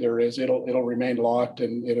whatever issue there is, it'll remain locked,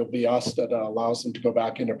 and it'll be us that allows them to go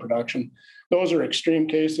back into production. Those are extreme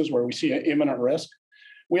cases where we see an imminent risk.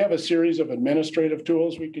 We have a series of administrative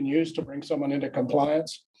tools we can use to bring someone into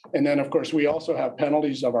compliance. And then, of course, we also have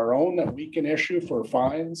penalties of our own that we can issue for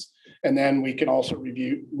fines. And then we can also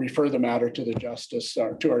refer the matter to the justice,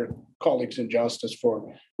 to our colleagues in justice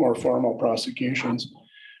for more formal prosecutions.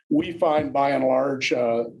 We find, by and large,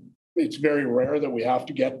 it's very rare that we have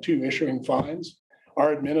to get to issuing fines.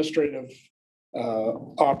 Our administrative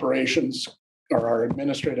operations or our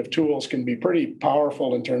administrative tools can be pretty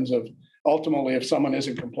powerful in terms of ultimately, if someone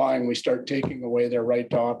isn't complying, we start taking away their right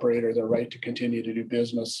to operate or their right to continue to do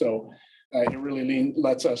business. So it really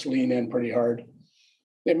lets us lean in pretty hard.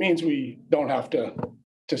 It means we don't have to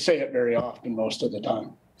say it very often most of the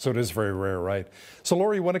time. So it is very rare, right? So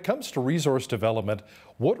Laurie, when it comes to resource development,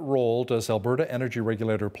 what role does Alberta Energy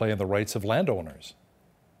Regulator play in the rights of landowners?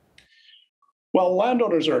 Well,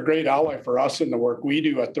 landowners are a great ally for us in the work we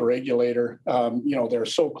do at the regulator. They're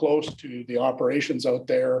so close to the operations out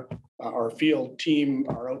there. Our field team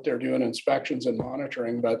are out there doing inspections and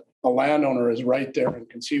monitoring, but a landowner is right there and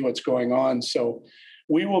can see what's going on. So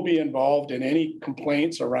we will be involved in any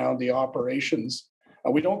complaints around the operations.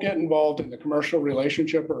 We don't get involved in the commercial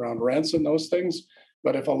relationship around rents and those things.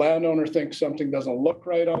 But if a landowner thinks something doesn't look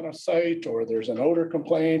right on a site, or there's an odor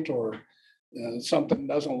complaint, or something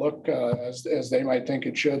doesn't look as they might think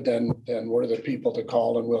it should, then we're the people to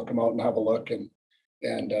call, and we'll come out and have a look and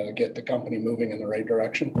get the company moving in the right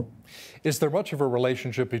direction. Is there much of a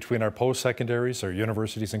relationship between our post-secondaries, our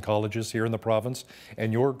universities and colleges here in the province,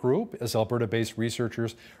 and your group as Alberta-based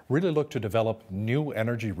researchers really look to develop new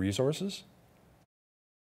energy resources?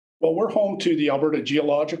 Well, we're home to the Alberta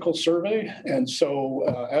Geological Survey, and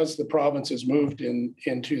so as the province has moved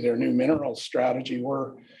into their new minerals strategy,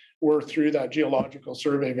 we're through that geological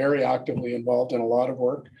survey very actively involved in a lot of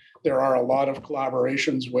work. There are a lot of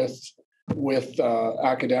collaborations with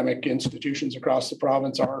academic institutions across the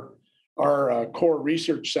province. Our core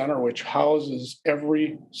research center, which houses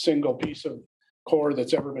every single piece of core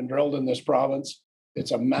that's ever been drilled in this province,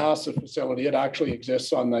 it's a massive facility. It actually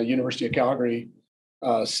exists on the University of Calgary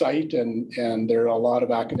site, and there are a lot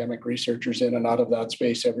of academic researchers in and out of that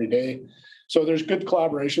space every day. So there's good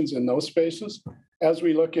collaborations in those spaces. As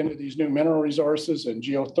we look into these new mineral resources and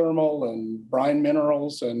geothermal and brine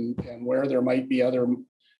minerals and where there might be other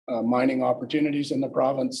mining opportunities in the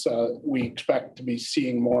province, we expect to be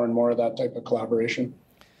seeing more and more of that type of collaboration.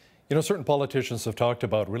 You know, certain politicians have talked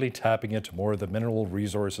about really tapping into more of the mineral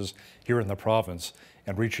resources here in the province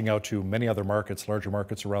and reaching out to many other markets, larger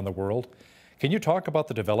markets around the world. Can you talk about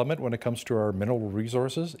the development when it comes to our mineral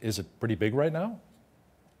resources? Is it pretty big right now?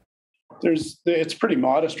 It's pretty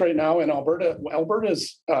modest right now in Alberta.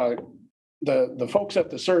 Alberta's the folks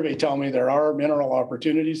at the survey tell me there are mineral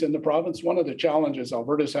opportunities in the province. One of the challenges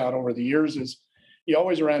Alberta's had over the years is you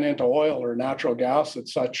always ran into oil or natural gas at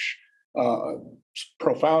such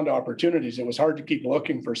profound opportunities. It was hard to keep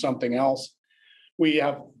looking for something else. We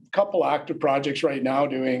have a couple active projects right now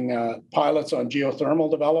doing pilots on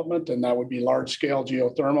geothermal development, and that would be large-scale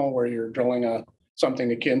geothermal where you're drilling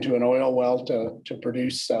something akin to an oil well to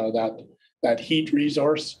produce that heat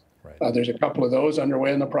resource. Right. There's a couple of those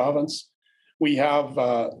underway in the province. We have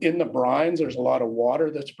in the brines, there's a lot of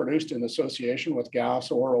water that's produced in association with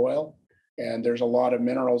gas or oil, and there's a lot of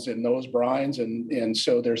minerals in those brines, and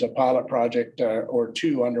so there's a pilot project or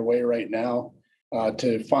two underway right now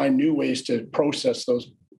to find new ways to process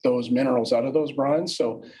those minerals out of those brines.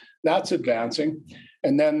 So that's advancing.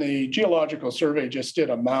 And then the Geological Survey just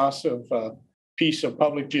did a massive piece of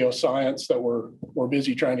public geoscience that we're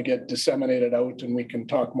busy trying to get disseminated out, and we can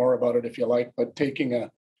talk more about it if you like, but taking a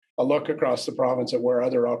look across the province at where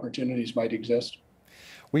other opportunities might exist.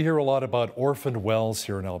 We hear a lot about orphaned wells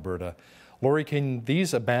here in Alberta. Laurie, can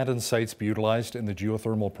these abandoned sites be utilized in the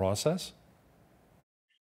geothermal process?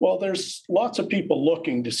 Well, there's lots of people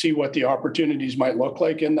looking to see what the opportunities might look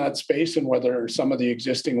like in that space and whether some of the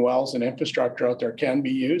existing wells and infrastructure out there can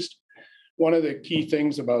be used. One of the key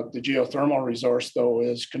things about the geothermal resource, though,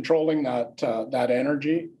 is controlling that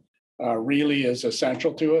energy really is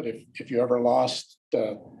essential to it. If you ever lost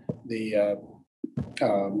the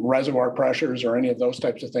reservoir pressures or any of those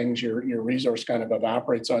types of things, your resource kind of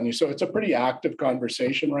evaporates on you. So it's a pretty active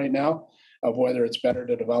conversation right now of whether it's better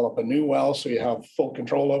to develop a new well so you have full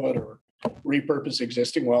control of it or repurpose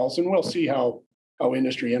existing wells. And we'll see how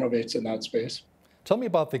industry innovates in that space. Tell me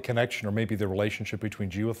about the connection or maybe the relationship between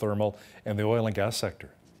geothermal and the oil and gas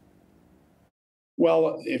sector.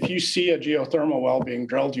 Well, if you see a geothermal well being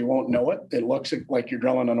drilled, you won't know it. It looks like you're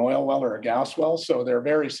drilling an oil well or a gas well. So they're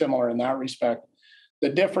very similar in that respect. The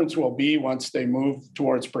difference will be once they move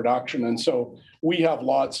towards production. And so we have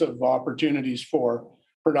lots of opportunities for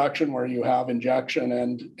production where you have injection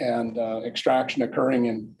and extraction occurring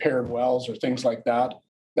in paired wells or things like that.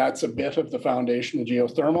 That's a bit of the foundation of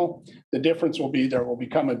geothermal. The difference will be there will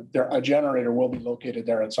become a generator will be located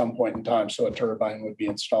there at some point in time. So a turbine would be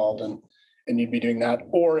installed and you'd be doing that,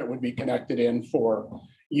 or it would be connected in for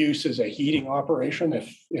use as a heating operation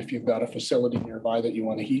if you've got a facility nearby that you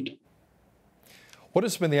want to heat. What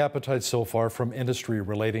has been the appetite so far from industry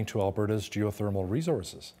relating to Alberta's geothermal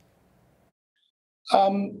resources?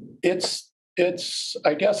 It's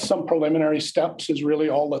I guess some preliminary steps is really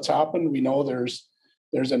all that's happened. We know there's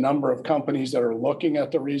a number of companies that are looking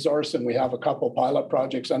at the resource, and we have a couple pilot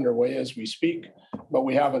projects underway as we speak, but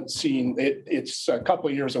we haven't seen it. It's a couple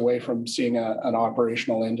of years away from seeing an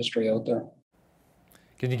operational industry out there.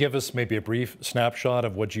 Can you give us maybe a brief snapshot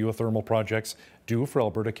of what geothermal projects do for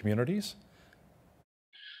Alberta communities?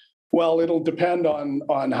 Well, it'll depend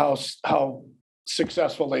on how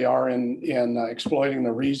successful they are in exploiting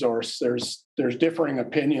the resource. There's differing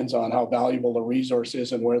opinions on how valuable the resource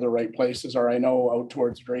is and where the right places are. I know out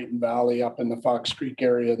towards Drayton Valley, up in the Fox Creek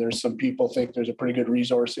area, there's some people think there's a pretty good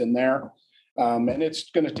resource in there. And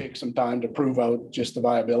it's going to take some time to prove out just the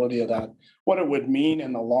viability of that. What it would mean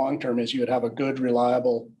in the long term is you would have a good,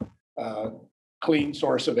 reliable, clean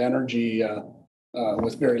source of energy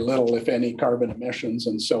with very little, if any, carbon emissions.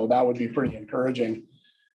 And so that would be pretty encouraging.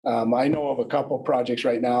 I know of a couple of projects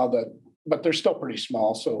right now but they're still pretty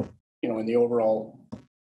small. So, in the overall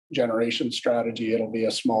generation strategy, it'll be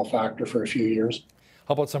a small factor for a few years.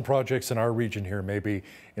 How about some projects in our region here, maybe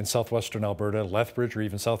in southwestern Alberta, Lethbridge, or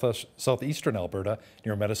even southeastern Alberta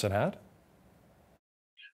near Medicine Hat?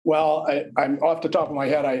 Well, I'm off the top of my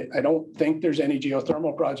head, I don't think there's any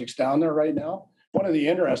geothermal projects down there right now. One of the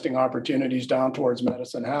interesting opportunities down towards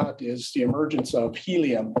Medicine Hat is the emergence of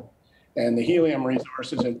helium. And the helium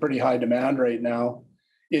resource is in pretty high demand right now.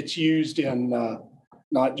 It's used in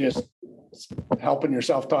not just helping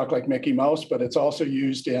yourself talk like Mickey Mouse, but it's also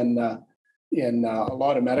used in a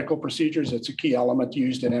lot of medical procedures. It's a key element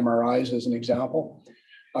used in MRIs, as an example.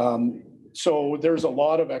 So there's a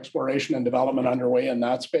lot of exploration and development underway in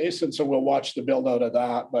that space. And so we'll watch the build out of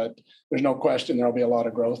that, but there's no question there'll be a lot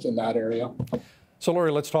of growth in that area. So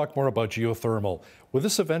Laurie, let's talk more about geothermal. Will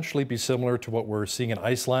this eventually be similar to what we're seeing in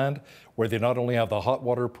Iceland, where they not only have the hot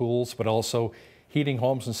water pools, but also heating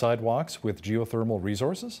homes and sidewalks with geothermal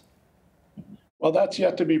resources? Well, that's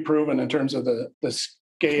yet to be proven in terms of the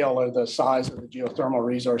scale or the size of the geothermal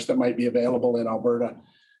resource that might be available in Alberta.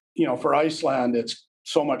 For Iceland, it's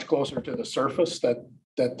so much closer to the surface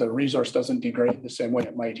that the resource doesn't degrade the same way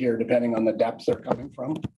it might here, depending on the depth they're coming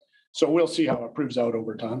from. So we'll see how it proves out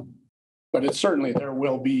over time. But it's certainly, there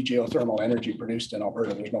will be geothermal energy produced in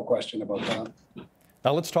Alberta. There's no question about that.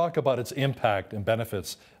 Now let's talk about its impact and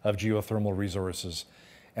benefits of geothermal resources.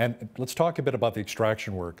 And let's talk a bit about the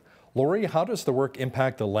extraction work. Laurie, how does the work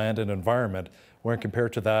impact the land and environment when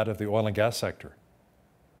compared to that of the oil and gas sector?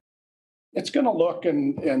 It's going to look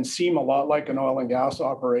and seem a lot like an oil and gas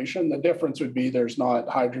operation. The difference would be there's not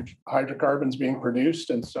hydrocarbons being produced.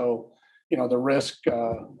 And so, the risk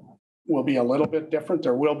will be a little bit different.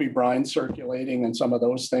 There will be brine circulating and some of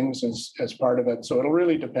those things as part of it. So it'll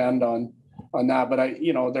really depend on that. But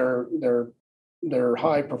they're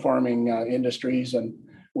high performing industries, and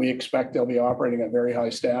we expect they'll be operating at very high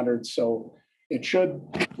standards. So it should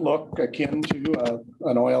look akin to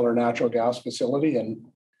an oil or natural gas facility, and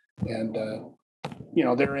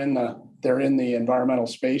they're in the environmental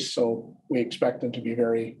space. So we expect them to be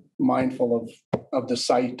very mindful of the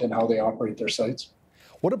site and how they operate their sites.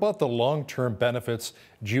 What about the long-term benefits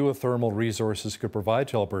geothermal resources could provide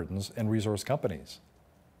to Albertans and resource companies?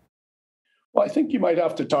 Well, I think you might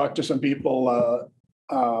have to talk to some people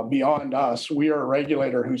beyond us. We are a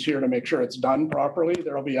regulator who's here to make sure it's done properly.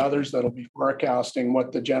 There will be others that will be forecasting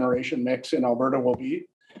what the generation mix in Alberta will be.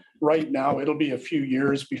 Right now, it'll be a few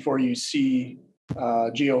years before you see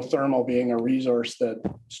geothermal being a resource that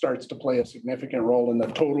starts to play a significant role in the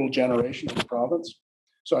total generation of the province.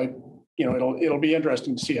 So it'll be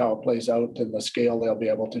interesting to see how it plays out and the scale they'll be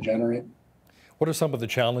able to generate. What are some of the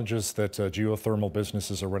challenges that geothermal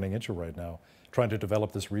businesses are running into right now, trying to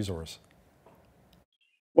develop this resource?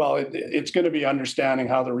 Well, it's going to be understanding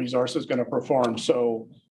how the resource is going to perform. So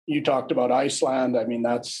you talked about Iceland. I mean,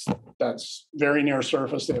 that's very near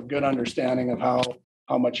surface. They have good understanding of how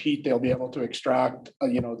much heat they'll be able to extract.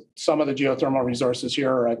 Some of the geothermal resources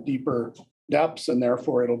here are at deeper depths, and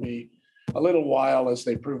therefore it'll be a little while as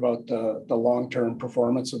they prove out the long-term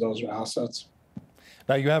performance of those assets.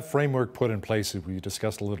 Now you have framework put in place, as we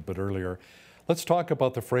discussed a little bit earlier. Let's talk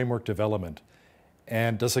about the framework development.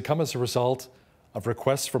 And does it come as a result of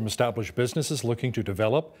requests from established businesses looking to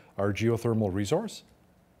develop our geothermal resource?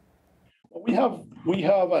 We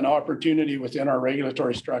have an opportunity within our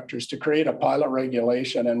regulatory structures to create a pilot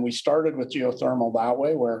regulation, and we started with geothermal that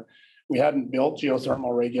way, where we hadn't built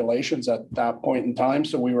geothermal regulations at that point in time,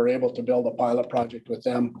 so we were able to build a pilot project with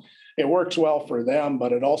them. It works well for them,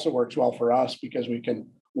 but it also works well for us because we can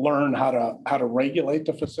learn how to regulate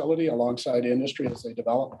the facility alongside industry as they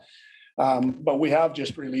develop. But we have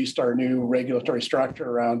just released our new regulatory structure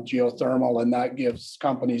around geothermal, and that gives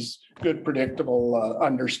companies good, predictable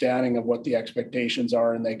understanding of what the expectations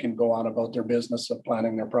are, and they can go on about their business of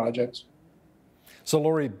planning their projects. So,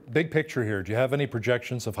 Lori, big picture here. Do you have any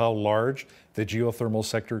projections of how large the geothermal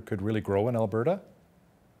sector could really grow in Alberta?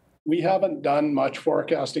 We haven't done much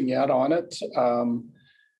forecasting yet on it.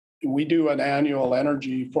 We do an annual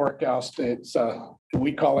energy forecast. It's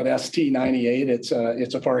we call it ST98.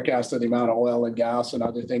 It's a forecast of the amount of oil and gas and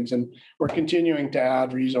other things, and we're continuing to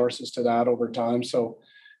add resources to that over time. So,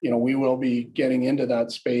 we will be getting into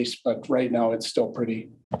that space, but right now it's still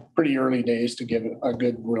pretty early days to give a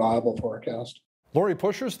good, reliable forecast. Lori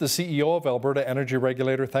Pushers, the CEO of Alberta Energy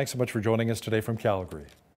Regulator, thanks so much for joining us today from Calgary.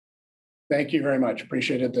 Thank you very much.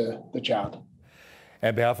 Appreciated the chat.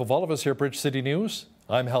 On behalf of all of us here at Bridge City News,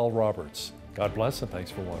 I'm Hal Roberts. God bless and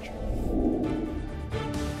thanks for watching.